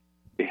 okay,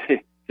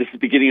 this is the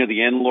beginning of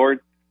the end, Lord.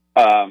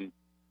 I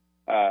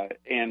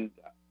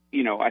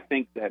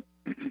think that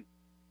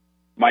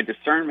my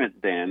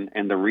discernment then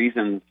and the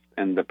reasons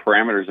and the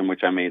parameters in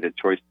which I made a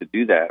choice to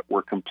do that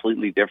were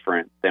completely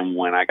different than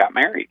when I got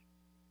married.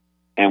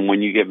 And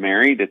when you get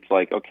married, it's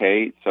like,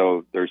 okay,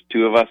 so there's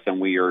two of us and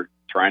we are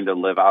trying to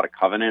live out a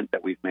covenant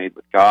that we've made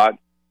with God.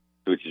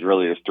 which is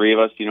really there's three of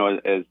us,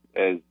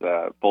 as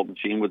Fulton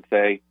Sheen would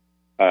say,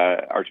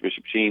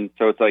 Archbishop Sheen.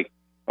 So it's like,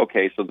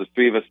 okay, so there's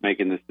three of us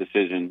making this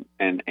decision,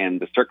 and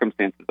the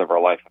circumstances of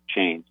our life have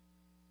changed.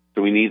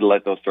 So we need to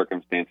let those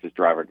circumstances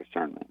drive our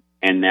discernment.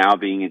 And now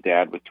being a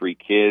dad with three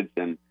kids,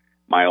 and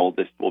my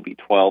oldest will be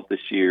 12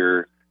 this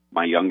year.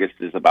 My youngest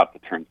is about to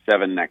turn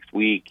 7 next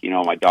week.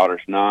 My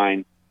daughter's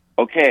 9.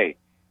 Okay,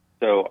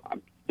 so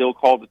I'm still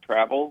called to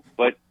travel,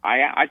 but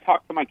I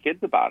talk to my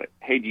kids about it.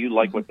 Hey, do you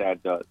like what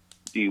Dad does?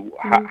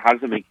 How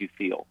does it make you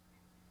feel?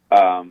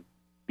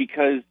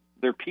 Because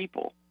they're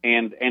people,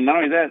 and not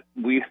only that,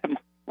 my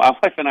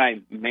wife and I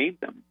made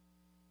them.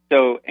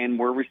 So, and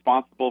we're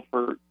responsible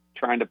for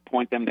trying to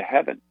point them to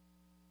heaven.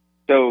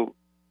 So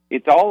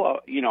it's all,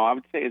 I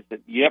would say is that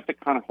you have to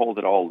kind of hold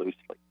it all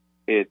loosely.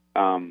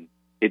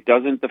 It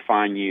doesn't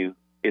define you.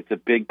 It's a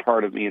big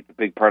part of me. It's a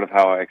big part of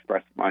how I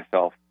express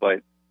myself.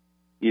 But,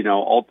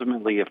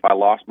 ultimately, if I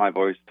lost my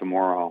voice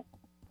tomorrow,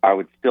 I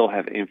would still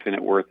have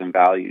infinite worth and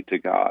value to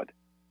God.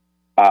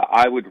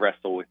 I would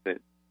wrestle with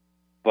it,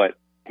 but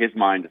his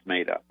mind is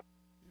made up.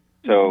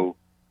 So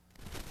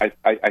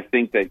I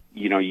think that,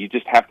 you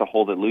just have to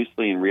hold it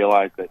loosely and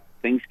realize that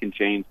things can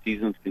change,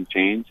 seasons can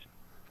change.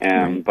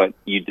 But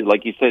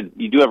like you said,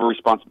 you do have a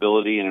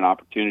responsibility and an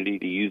opportunity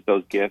to use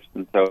those gifts.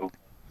 And so,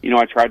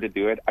 I tried to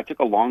do it. I took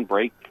a long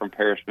break from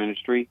parish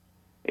ministry,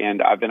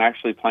 and I've been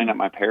actually playing at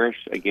my parish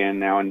again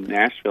now in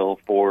Nashville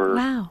for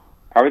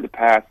probably the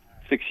past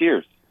 6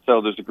 years.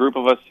 So there's a group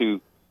of us who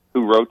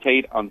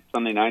rotate on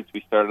Sunday nights.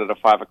 We started at a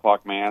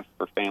 5:00 Mass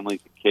for families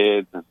and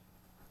kids, and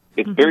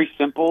it's very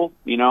simple.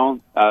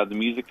 The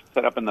music's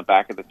set up in the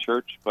back of the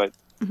church, but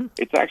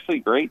it's actually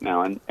great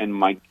now. And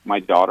my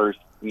daughter's,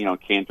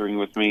 cantering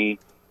with me.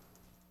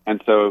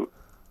 And so,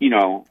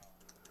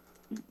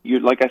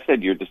 like I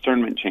said, your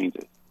discernment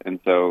changes. And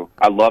so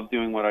I love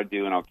doing what I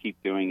do, and I'll keep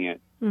doing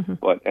it.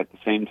 But at the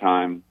same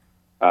time,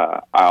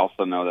 I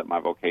also know that my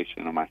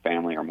vocation and my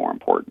family are more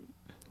important.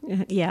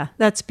 Yeah,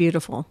 that's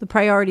beautiful. The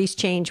priorities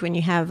change when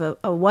you have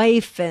a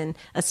wife and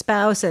a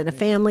spouse and a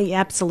family.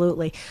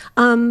 Absolutely.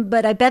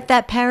 But I bet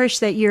that parish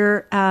that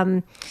you're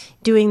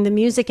doing the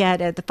music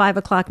at the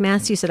 5:00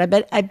 Mass, you said,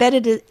 I bet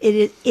it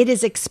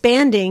is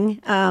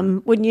expanding.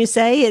 Wouldn't you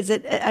say? Is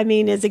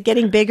it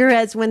getting bigger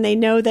as when they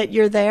know that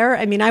you're there?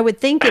 I would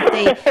think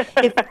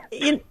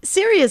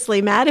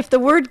seriously, Matt, if the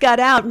word got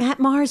out, Matt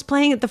Maher's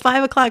playing at the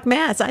 5:00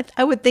 Mass,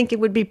 I would think it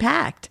would be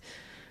packed.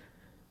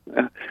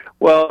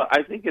 Well,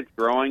 I think it's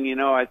growing.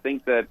 I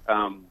think that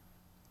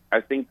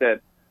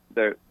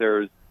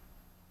there's,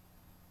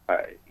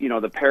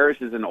 the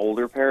parish is an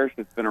older parish.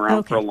 It's been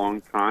around for a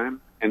long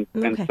time, and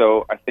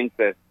so I think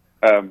that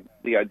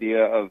the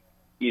idea of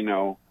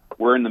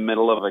we're in the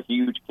middle of a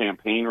huge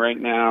campaign right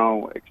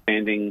now,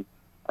 expanding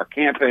our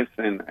campus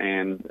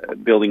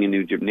and building a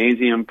new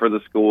gymnasium for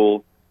the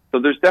school. So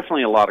there's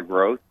definitely a lot of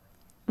growth.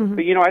 But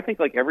I think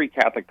like every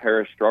Catholic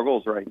parish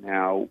struggles right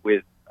now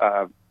with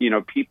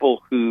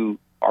people who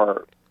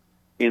are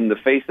in the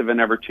face of an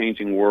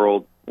ever-changing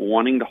world,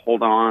 wanting to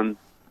hold on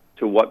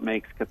to what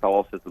makes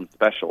Catholicism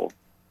special.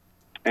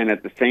 And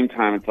at the same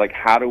time, it's like,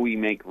 how do we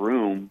make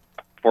room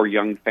for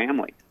young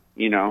families?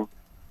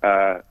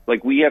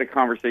 Like we had a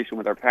conversation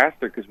with our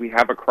pastor because we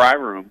have a cry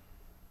room,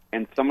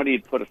 and somebody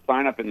had put a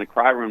sign up in the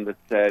cry room that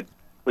said,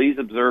 "Please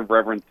observe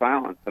reverent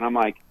silence." And I'm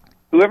like,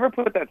 whoever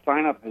put that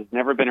sign up has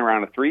never been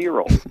around a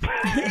 3-year-old.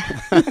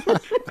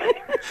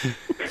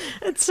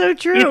 It's so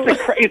true.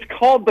 It's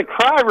called the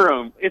cry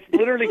room. It's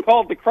literally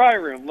called the cry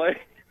room.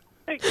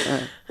 That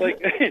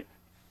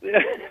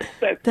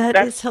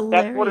is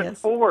hilarious. That's what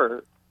it's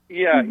for.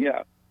 Yeah.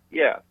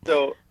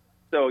 So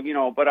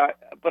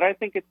but I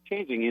think it's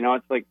changing.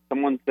 It's like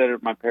someone said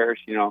at my parish.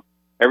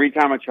 Every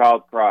time a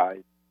child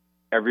cries,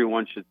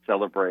 everyone should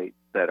celebrate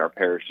that our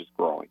parish is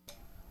growing.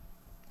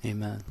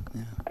 Amen.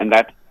 Yeah. And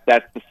that's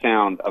the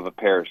sound of a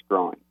parish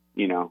growing,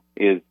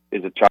 is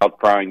a child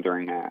crying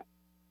during that.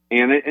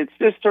 And it's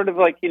just sort of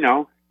like,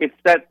 it's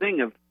that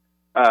thing of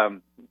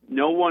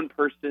no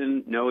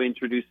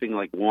introducing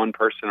like one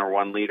person or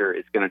one leader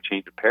is going to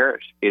change a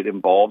parish. It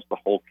involves the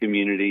whole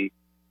community.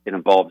 It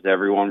involves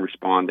everyone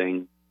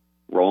responding,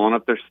 rolling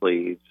up their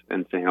sleeves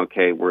and saying,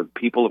 okay, we're the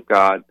people of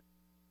God.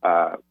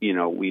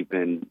 We've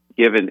been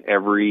given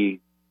every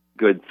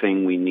good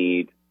thing we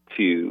need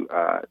to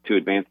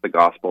advance the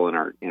gospel in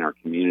our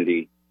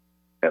community.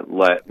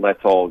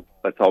 Let's all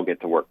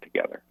get to work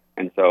together.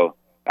 And so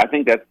I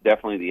think that's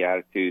definitely the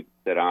attitude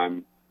that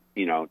I'm,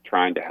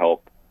 trying to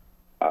help,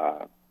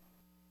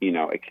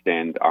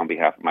 extend on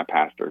behalf of my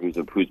pastor, who's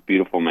a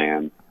beautiful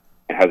man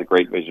and has a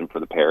great vision for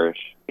the parish.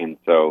 And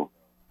so,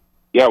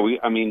 yeah,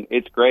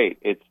 it's great.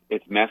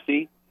 It's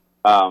messy.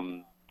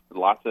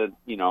 Lots of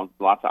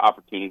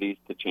opportunities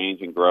to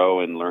change and grow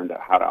and learn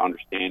how to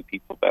understand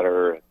people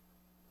better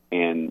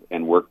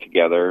and work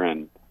together.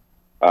 And,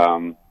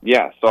 so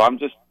I'm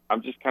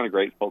just kind of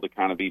grateful to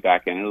kind of be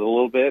back in it a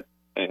little bit,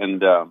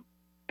 and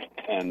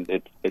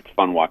it's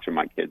fun watching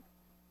my kids'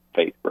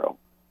 faith grow.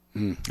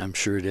 I'm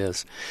sure it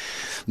is.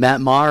 Matt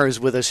Maher is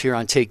with us here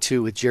on Take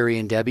Two with Jerry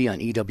and Debbie on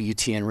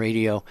EWTN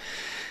Radio.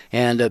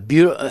 And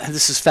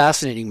this is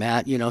fascinating,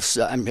 Matt.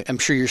 So I'm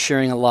sure you're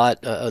sharing a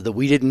lot that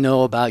we didn't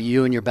know about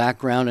you and your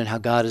background and how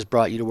God has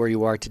brought you to where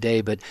you are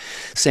today. But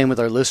same with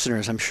our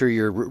listeners. I'm sure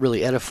you're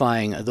really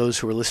edifying those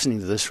who are listening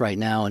to this right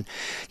now. And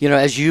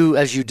as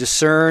you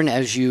discern,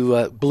 as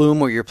you bloom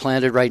where you're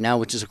planted right now,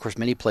 which is of course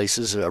many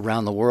places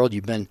around the world.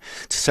 You've been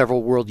to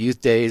several World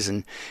Youth Days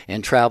and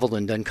traveled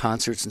and done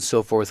concerts and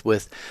so forth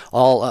with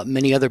all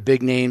many other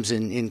big names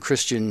in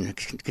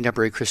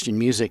contemporary Christian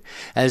music.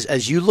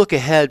 As you look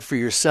ahead for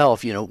yourself,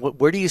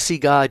 where do you see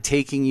God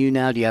taking you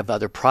now? Do you have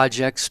other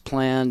projects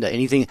planned?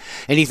 Anything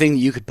that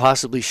you could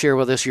possibly share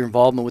with us? Your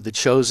involvement with The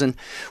Chosen.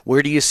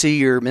 Where do you see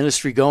your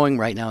ministry going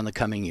right now in the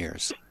coming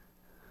years?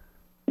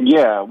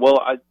 Yeah,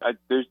 well,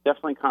 there's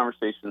definitely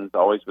conversations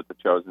always with The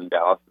Chosen.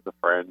 Dallas is a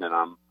friend, and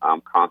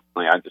I'm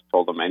constantly. I just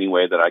told them any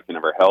way that I can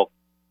ever help,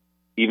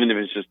 even if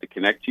it's just to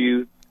connect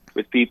you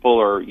with people,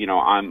 or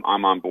I'm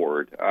on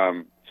board.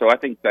 So I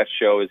think that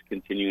show is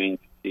continuing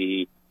to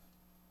see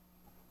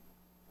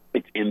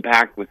its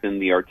impact within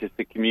the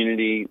artistic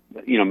community,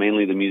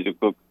 mainly the music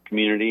book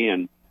community,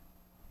 and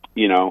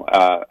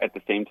at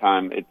the same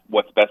time, it's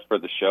what's best for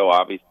the show.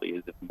 Obviously,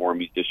 is if more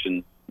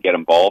musicians get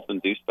involved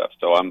and do stuff.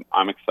 So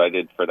I'm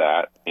excited for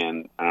that,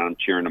 and I'm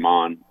cheering them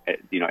on,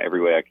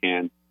 every way I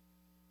can.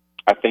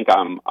 I think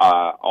I'm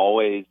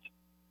always,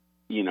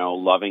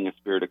 loving a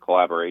spirit of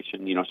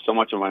collaboration. So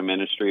much of my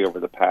ministry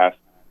over the past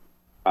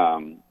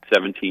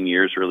 17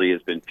 years really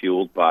has been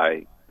fueled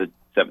by the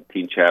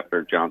 17th chapter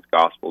of John's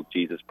Gospel,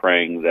 Jesus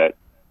praying that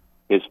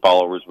his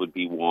followers would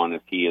be one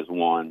as he is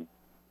one.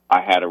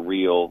 I had a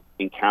real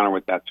encounter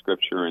with that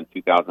scripture in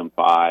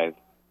 2005,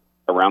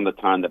 around the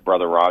time that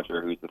Brother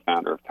Roger, who's the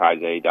founder of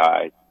Taizé,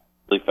 died.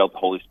 Really felt the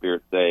Holy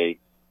Spirit say,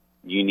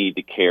 you need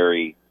to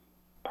carry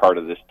part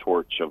of this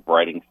torch of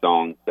writing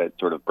songs that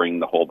sort of bring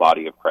the whole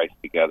body of Christ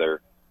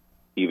together,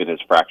 even as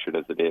fractured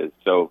as it is.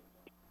 So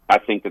I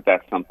think that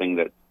that's something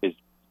that is,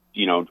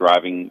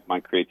 driving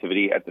my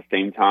creativity. At the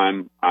same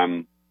time,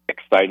 I'm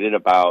excited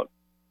about,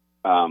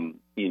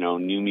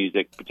 new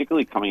music,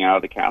 particularly coming out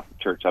of the Catholic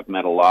Church. I've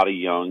met a lot of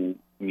young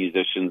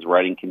musicians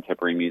writing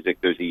contemporary music.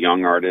 There's a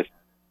young artist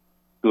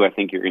who I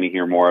think you're going to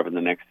hear more of in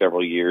the next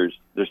several years.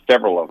 There's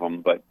several of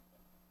them, but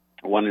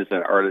one is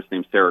an artist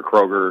named Sarah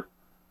Kroger,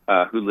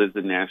 who lives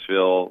in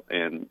Nashville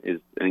and is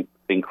an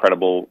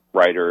incredible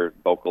writer,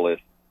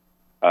 vocalist,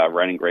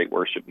 writing great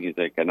worship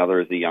music. Another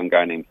is a young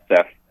guy named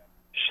Seth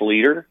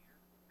Schleter,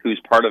 who's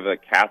part of a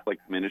Catholic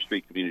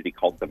ministry community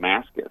called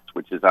Damascus,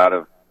 which is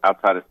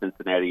outside of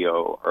Cincinnati,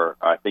 or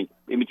I think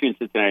in between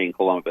Cincinnati and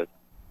Columbus,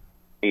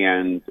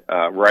 and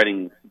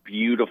writing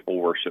beautiful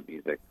worship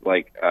music.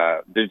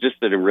 They're just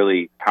a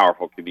really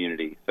powerful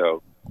community.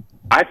 So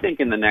I think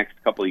in the next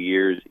couple of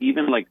years,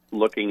 even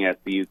looking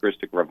at the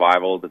Eucharistic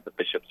revival that the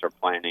bishops are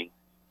planning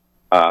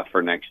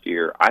for next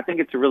year, I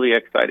think it's a really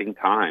exciting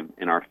time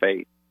in our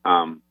faith.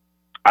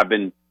 I've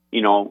been,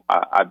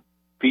 I've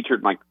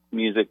featured my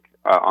music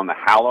on the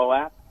Hallow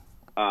app,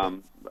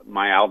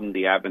 my album,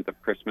 The Advent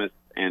of Christmas,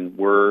 and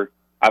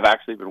I've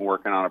actually been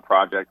working on a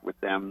project with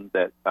them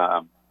that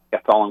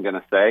that's all I'm going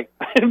to say,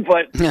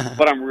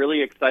 but I'm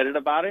really excited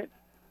about it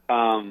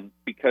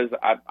because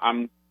I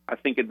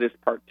think at this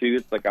part too,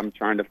 it's like I'm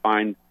trying to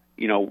find,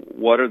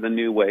 what are the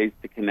new ways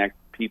to connect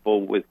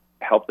people with,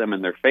 help them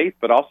in their faith,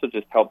 but also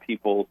just help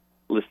people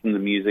listen to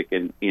music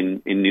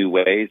in new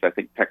ways. I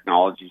think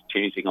technology is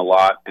changing a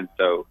lot, and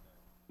so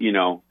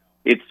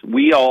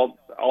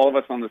all of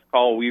us on this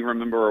call, we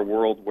remember a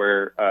world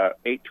where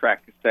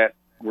 8-track cassette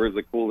were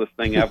the coolest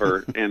thing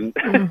ever, and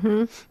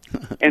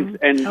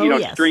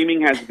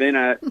streaming has been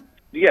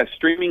the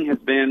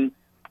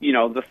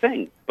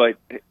thing, but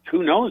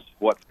who knows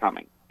what's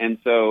coming. And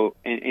so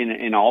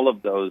in all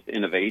of those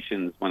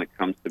innovations when it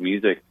comes to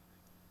music,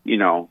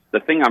 the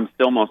thing I'm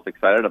still most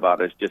excited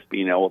about is just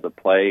being able to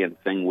play and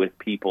sing with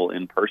people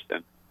in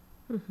person.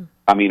 Mm-hmm.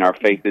 I mean, our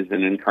faith is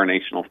an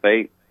incarnational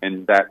faith,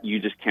 and that you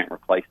just can't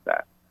replace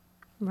that.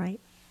 Right.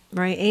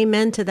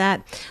 Amen to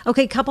that.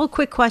 Okay, couple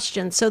quick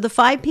questions. So the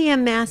 5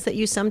 p.m. Mass that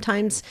you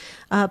sometimes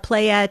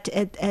play at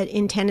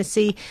in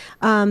Tennessee,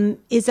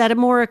 is that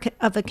more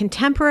of a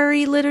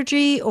contemporary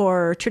liturgy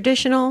or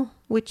traditional?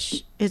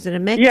 Which is it, a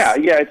mix? Yeah.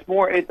 It's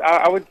more.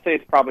 I would say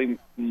it's probably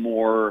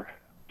more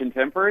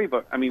contemporary,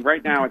 but I mean,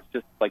 right now it's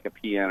just like a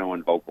piano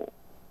and vocal.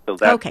 So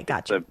that's okay,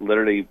 gotcha.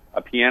 Literally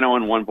a piano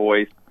and one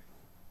voice,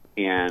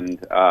 and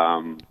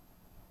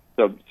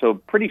so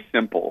pretty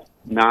simple,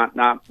 not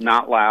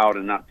loud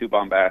and not too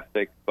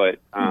bombastic, but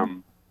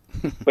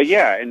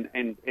yeah, and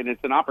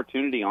it's an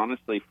opportunity,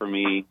 honestly, for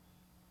me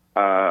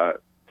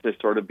to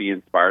sort of be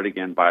inspired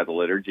again by the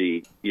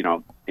liturgy,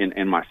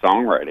 in my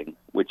songwriting,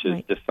 which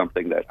is just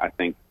something that I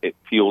think it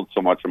fueled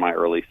so much of my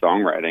early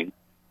songwriting,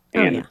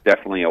 and it's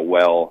definitely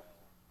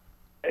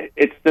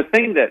it's the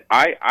thing that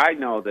I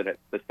know that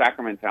the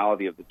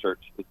sacramentality of the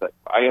church is that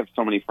I have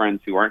so many friends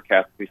who aren't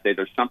Catholic who say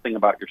there's something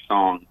about your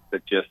song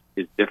that just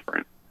is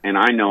different. And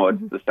I know it's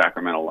the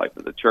sacramental life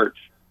of the church.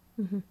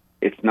 Mm-hmm.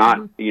 It's not,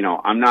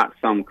 I'm not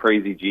some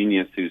crazy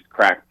genius who's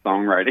cracked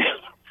songwriting.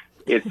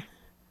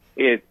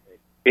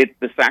 it's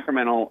the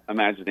sacramental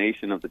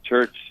imagination of the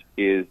church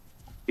is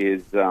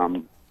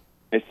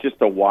it's just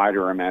a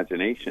wider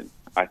imagination.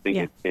 I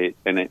think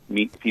it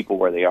meets people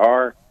where they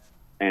are,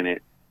 and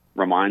it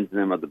reminds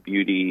them of the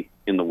beauty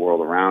in the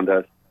world around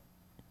us,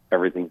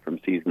 everything from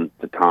seasons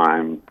to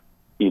time,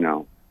 you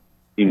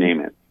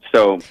name it.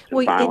 So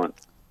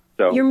silence.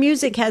 Your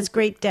music has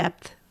great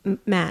depth,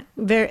 Matt,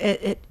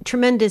 very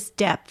tremendous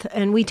depth,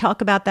 and we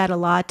talk about that a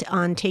lot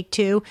on Take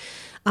Two,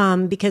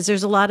 because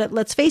there's a lot of,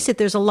 let's face it,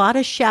 there's a lot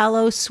of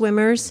shallow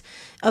swimmers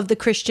of the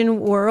Christian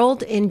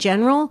world in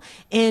general,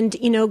 and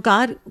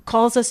God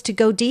calls us to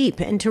go deep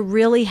and to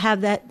really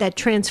have that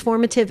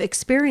transformative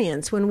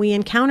experience when we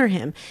encounter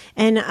Him.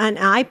 And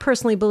I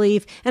personally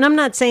believe, and I'm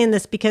not saying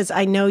this because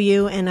I know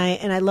you and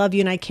I love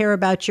you and I care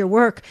about your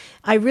work.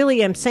 I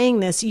really am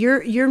saying this.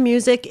 Your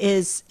music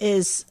is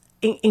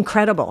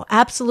incredible,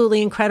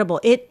 absolutely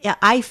incredible.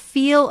 I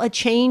feel a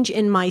change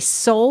in my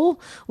soul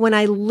when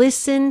I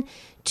listen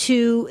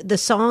to the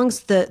songs,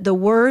 the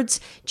words.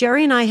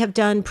 Jerry and I have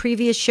done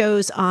previous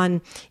shows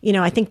on,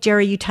 I think,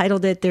 Jerry, you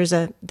titled it, there's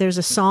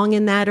a song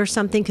in that or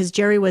something, because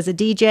Jerry was a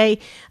DJ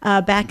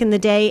back in the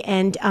day,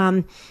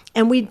 and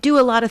we do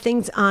a lot of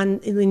things on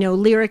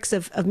lyrics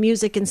of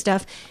music and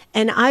stuff.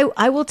 And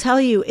I will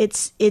tell you,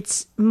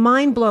 it's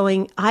mind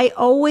blowing. I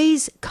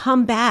always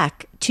come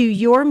back to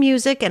your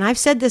music, and I've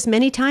said this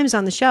many times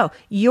on the show,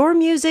 your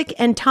music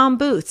and Tom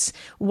Booth's.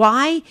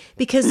 Why?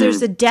 Because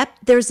there's a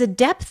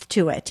depth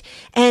to it.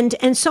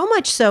 And so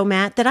much so,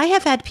 Matt, that I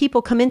have had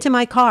people come into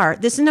my car.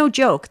 This is no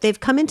joke. They've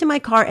come into my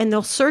car and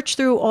they'll search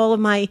through all of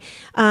my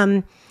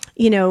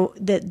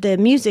the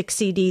music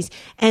CDs,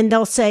 and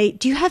they'll say,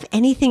 "Do you have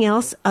anything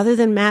else other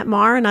than Matt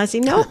Maher?" And I say,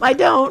 "Nope, I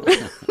don't."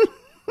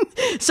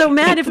 So,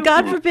 Matt, if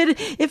God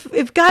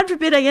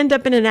forbid I end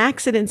up in an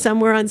accident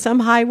somewhere on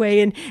some highway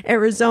in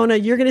Arizona,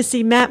 you're going to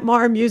see Matt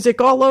Maher music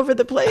all over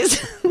the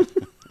place.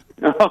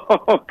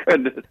 Oh,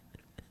 goodness.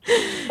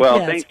 Well,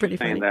 yeah, thanks for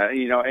saying that.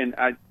 And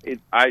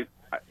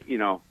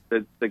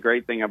the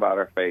great thing about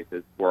our faith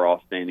is we're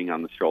all standing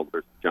on the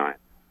shoulders of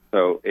giants.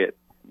 So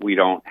we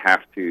don't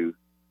have to,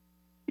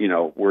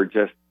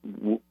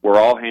 we're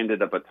all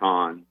handed a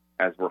baton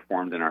as we're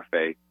formed in our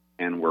faith,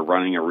 and we're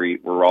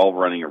all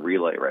running a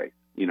relay race.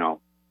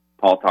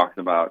 Paul talks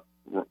about,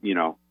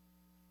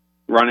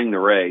 running the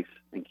race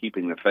and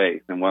keeping the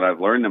faith. And what I've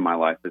learned in my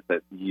life is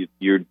that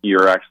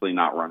you're actually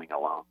not running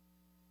alone.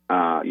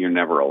 You're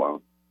never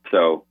alone.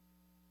 So,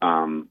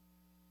 and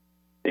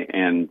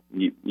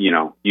you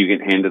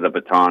get handed a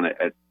baton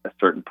at a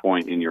certain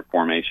point in your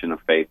formation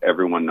of faith.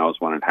 Everyone knows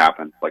when it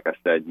happens. Like I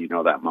said,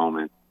 that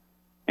moment,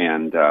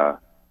 and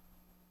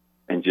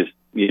just,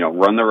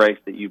 run the race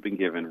that you've been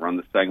given, run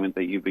the segment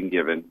that you've been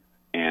given,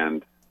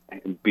 and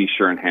be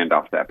sure and hand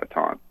off that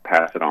baton,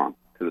 pass it on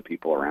to the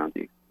people around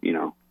you.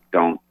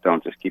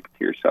 Don't just keep it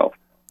to yourself.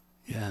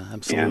 Yeah,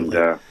 absolutely.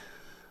 And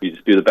you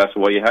just do the best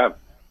of what you have.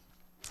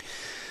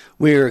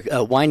 We're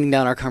winding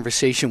down our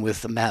conversation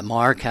with Matt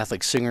Maher,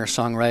 Catholic singer,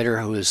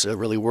 songwriter, who has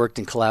really worked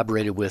and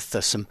collaborated with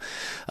some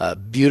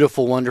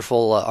beautiful,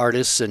 wonderful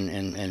artists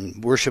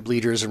and worship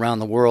leaders around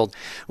the world.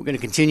 We're going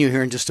to continue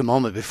here in just a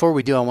moment. Before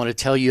we do, I want to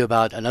tell you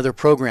about another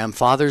program,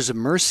 Fathers of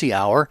Mercy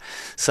Hour,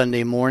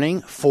 Sunday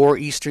morning, 4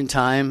 Eastern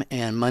Time,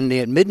 and Monday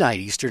at midnight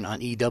Eastern on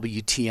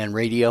EWTN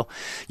Radio.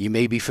 You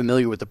may be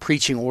familiar with the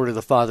preaching order of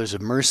the Fathers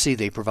of Mercy.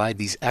 They provide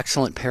these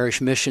excellent parish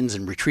missions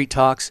and retreat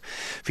talks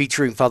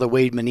featuring Father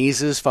Wade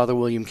Menezes, Father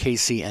William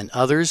Casey, and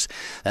others.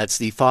 That's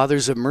the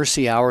Fathers of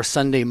Mercy Hour,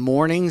 Sunday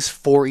mornings,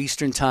 4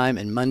 Eastern Time,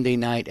 and Monday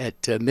night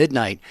at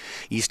midnight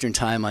Eastern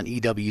Time on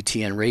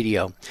EWTN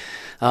Radio.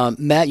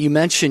 Matt, you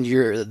mentioned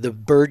the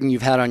burden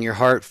you've had on your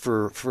heart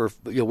for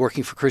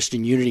working for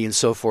Christian unity and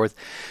so forth.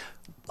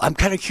 I'm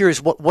kind of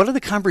curious, what are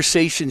the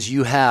conversations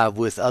you have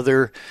with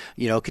other,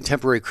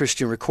 contemporary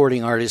Christian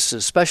recording artists,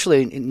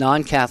 especially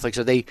non-Catholics?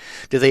 Do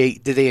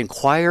they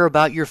inquire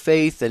about your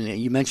faith? And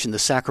you mentioned the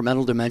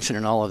sacramental dimension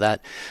and all of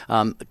that.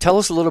 Tell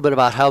us a little bit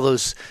about how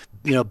those,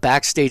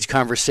 backstage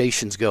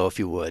conversations go, if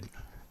you would.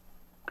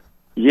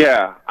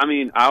 Yeah,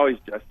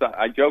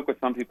 I joke with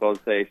some people and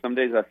say some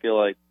days I feel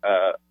like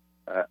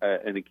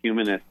an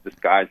ecumenist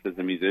disguised as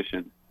a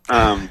musician.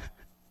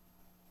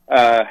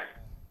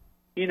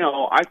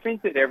 I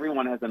think that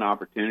everyone has an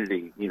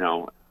opportunity,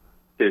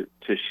 to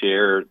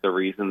share the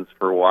reasons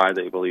for why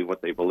they believe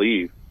what they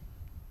believe.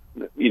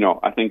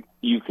 I think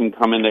you can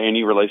come into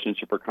any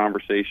relationship or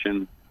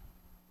conversation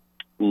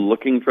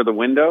looking for the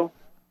window,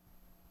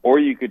 or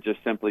you could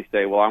just simply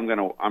say, well,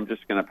 I'm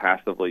just going to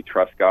passively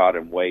trust God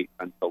and wait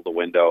until the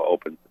window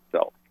opens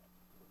itself.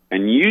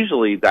 And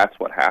usually that's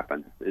what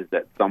happens, is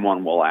that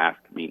someone will ask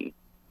me,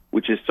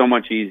 which is so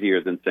much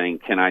easier than saying,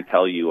 can I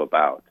tell you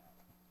about?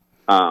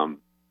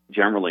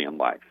 Generally in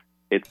life,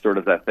 it's sort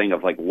of that thing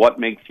of like, what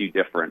makes you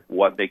different?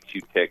 What makes you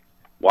tick?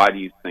 Why do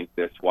you think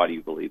this? Why do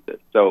you believe this?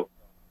 So,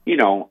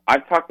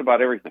 I've talked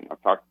about everything.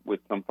 I've talked with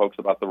some folks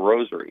about the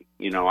rosary.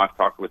 I've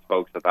talked with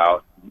folks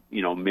about,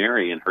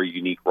 Mary and her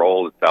unique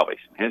role in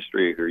salvation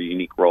history, her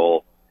unique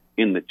role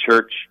in the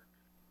church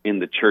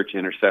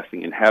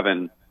intercessing in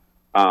heaven.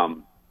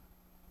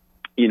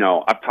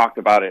 I've talked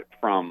about it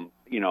from,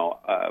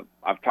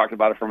 I've talked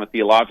about it from a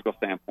theological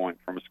standpoint,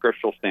 from a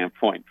scriptural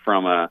standpoint,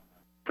 from a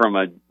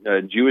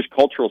Jewish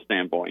cultural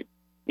standpoint.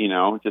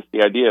 Just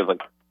the idea of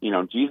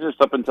Jesus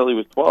up until he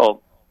was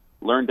 12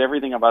 learned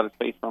everything about his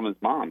faith from his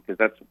mom, because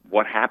that's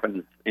what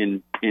happens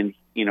in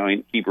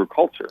Hebrew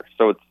culture.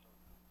 So it's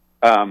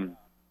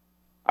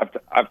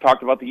I've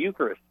talked about the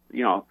Eucharist,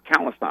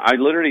 countless times. I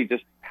literally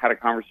just had a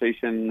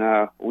conversation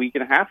a week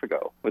and a half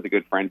ago with a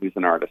good friend who's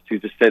an artist, who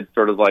just said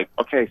sort of like,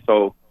 okay,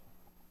 so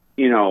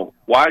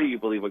why do you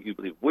believe what you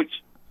believe? Which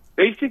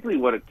basically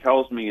what it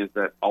tells me is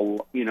that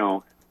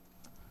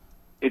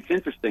it's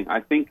interesting. I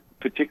think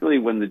particularly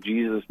when the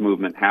Jesus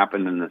movement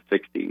happened in the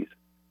 60s,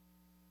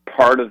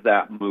 part of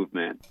that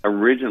movement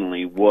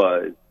originally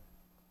was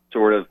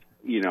sort of,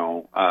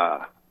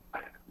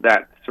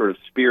 that sort of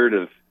spirit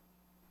of,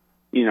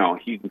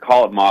 you can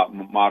call it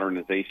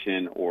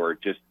modernization, or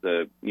just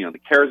the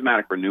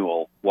charismatic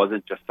renewal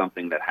wasn't just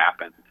something that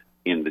happened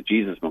in the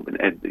Jesus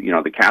movement. And,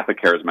 the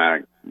Catholic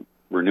charismatic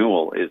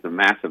renewal is a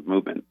massive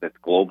movement that's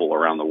global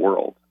around the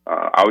world.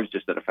 I was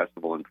just at a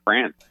festival in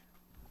France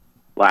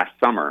last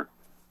summer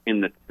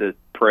in the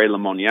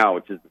Pré-le-Monial,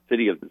 which is the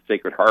city of the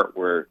Sacred Heart,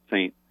 where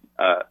Saint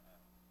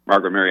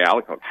Margaret Mary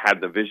Alacoque had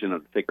the vision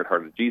of the Sacred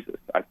Heart of Jesus.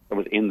 I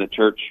was in the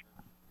church.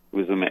 It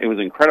was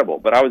incredible.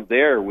 But I was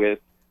there with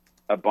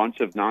a bunch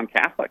of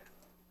non-Catholics,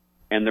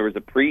 and there was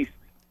a priest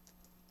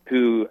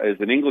who is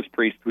an English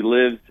priest who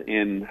lives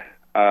in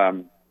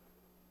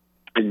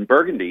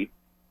Burgundy,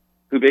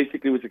 who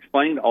basically was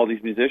explaining to all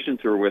these musicians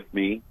who were with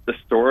me the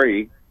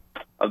story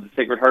of the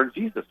Sacred Heart of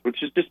Jesus,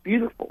 which is just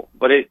beautiful.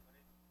 But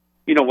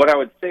what I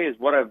would say is,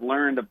 what I've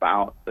learned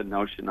about the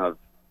notion of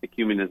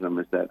ecumenism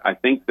is that I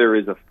think there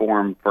is a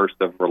form first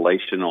of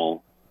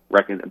relational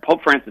reckoning.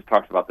 Pope Francis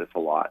talks about this a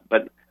lot,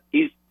 but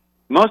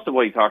most of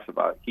what he talks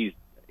about, he's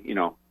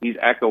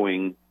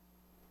echoing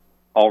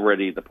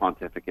already the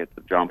pontificates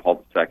of John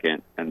Paul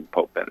II and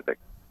Pope Benedict.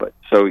 But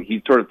so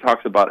he sort of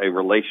talks about a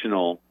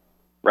relational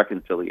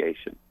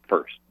reconciliation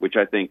first, which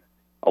I think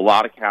a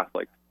lot of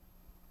Catholics,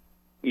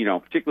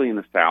 particularly in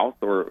the South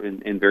or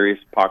in various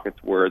pockets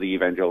where the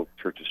evangelical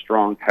church is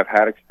strong, have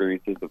had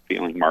experiences of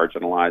feeling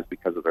marginalized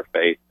because of their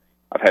faith.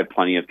 I've had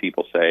plenty of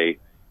people say,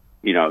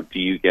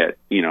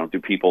 do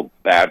people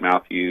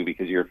badmouth you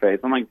because of your faith?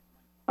 I'm like,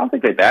 I don't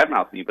think they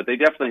badmouth me, but they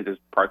definitely, there's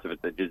parts of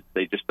it that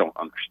they just don't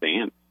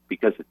understand,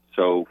 because it's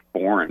so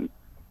foreign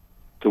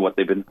to what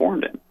they've been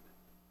formed in.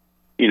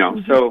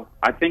 Mm-hmm. So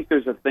I think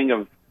there's a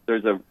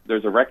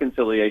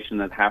reconciliation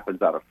that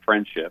happens out of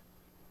friendship.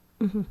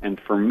 Mm-hmm. And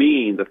for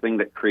me, the thing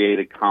that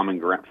created common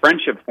ground,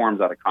 friendship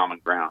forms out of common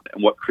ground.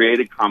 And what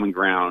created common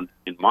ground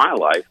in my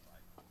life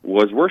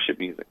was worship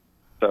music.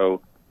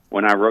 So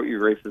when I wrote Your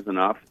Grace Is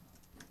Enough,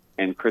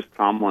 and Chris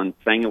Tomlin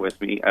sang it with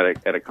me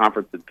at a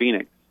conference in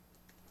Phoenix,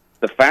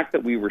 the fact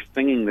that we were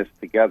singing this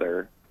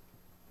together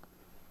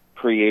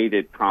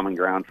created common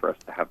ground for us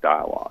to have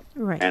dialogue.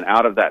 Right. And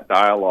out of that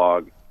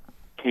dialogue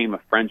came a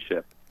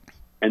friendship.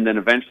 And then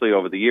eventually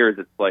over the years,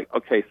 it's like,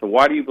 okay, so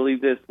why do you believe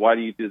this? Why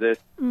do you do this?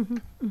 Mm-hmm,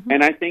 mm-hmm.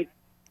 And I think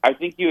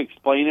you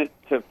explain it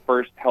to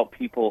first help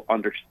people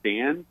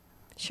understand.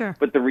 Sure.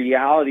 But the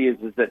reality is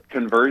that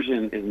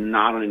conversion is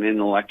not an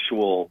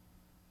intellectual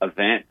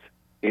event.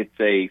 It's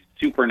a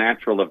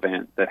supernatural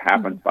event that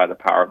happens by the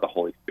power of the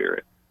Holy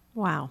Spirit.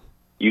 Wow.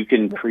 You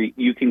can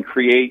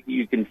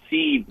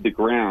seed the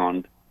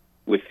ground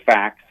with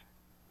facts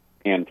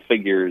and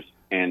figures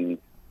and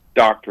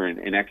doctrine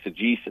and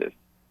exegesis.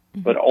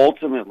 Mm-hmm. But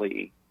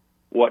ultimately,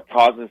 what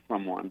causes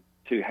someone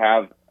to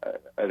have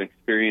an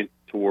experience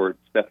toward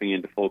stepping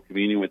into full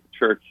communion with the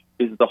church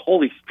is the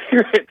Holy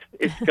Spirit.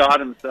 It's God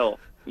Himself.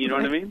 You know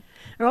what I mean?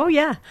 Oh,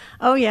 yeah.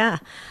 Oh, yeah.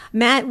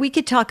 Matt, we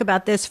could talk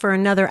about this for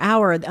another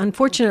hour.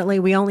 Unfortunately,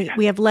 we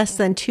have less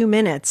than 2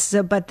 minutes,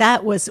 but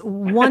that was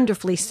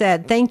wonderfully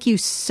said. Thank you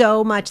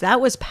so much. That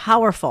was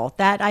powerful.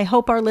 I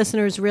hope our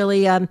listeners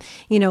really,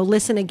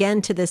 listen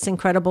again to this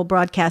incredible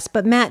broadcast.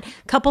 But Matt,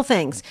 couple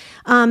things.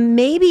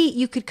 Maybe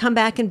you could come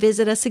back and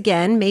visit us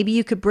again. Maybe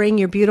you could bring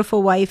your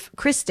beautiful wife,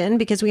 Kristen,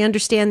 because we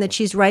understand that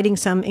she's writing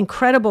some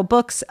incredible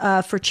books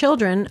for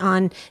children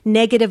on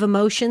negative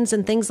emotions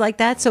and things like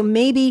that. So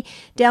maybe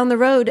down the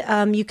road,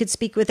 you could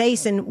speak with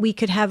Ace and we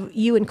could have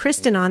you and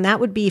Kristen on. That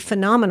would be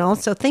phenomenal.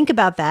 So think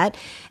about that.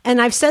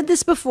 And I've said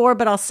this before,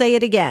 but I'll say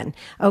it again.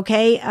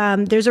 Okay.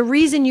 There's a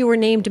reason you were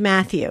named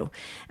Matthew,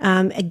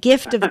 a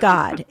gift of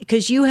God,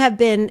 because you have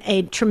been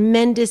a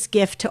tremendous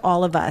gift to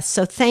all of us.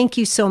 So thank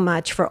you so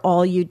much for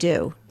all you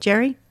do.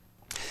 Jerry?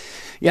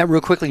 Yeah,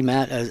 real quickly,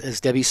 Matt, as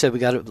Debbie said, we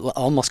got it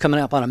almost coming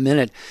up on a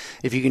minute.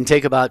 If you can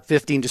take about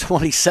 15 to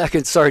 20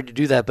 seconds, sorry to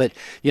do that, but,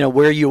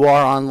 where you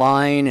are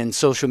online and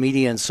social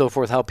media and so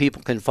forth, how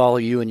people can follow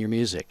you and your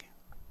music.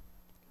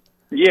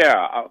 Yeah,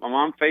 I'm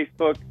on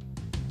Facebook,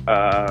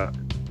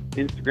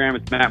 Instagram,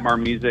 it's Matt Maher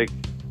Music,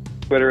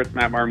 Twitter, it's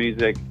Matt Maher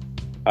Music.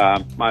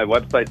 My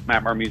website's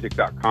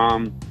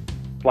mattmahermusic.com.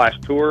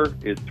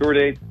 /tour is tour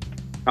dates.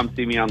 Come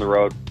see me on the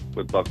road.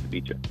 Would love to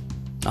meet you.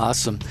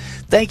 Awesome.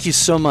 Thank you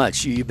so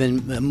much. You've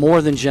been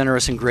more than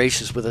generous and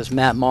gracious with us.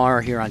 Matt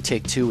Maher here on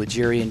Take Two with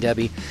Jerry and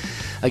Debbie.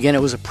 Again,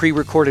 it was a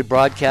pre-recorded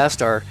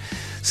broadcast. Our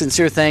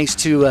sincere thanks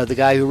to the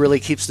guy who really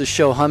keeps the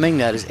show humming.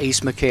 That is Ace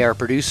McKay, our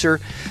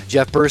producer.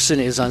 Jeff Burson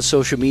is on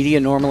social media,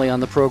 normally on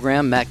the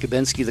program. Matt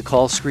Gabinski, the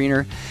call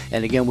screener.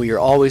 And again, we are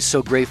always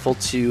so grateful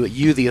to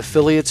you, the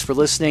affiliates, for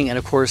listening, and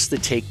of course, the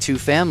Take Two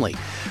family.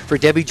 For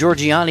Debbie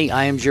Georgianni,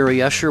 I am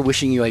Jerry Usher,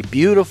 wishing you a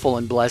beautiful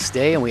and blessed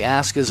day. And we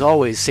ask, as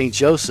always, St.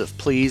 Joseph,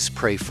 please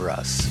pray for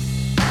us.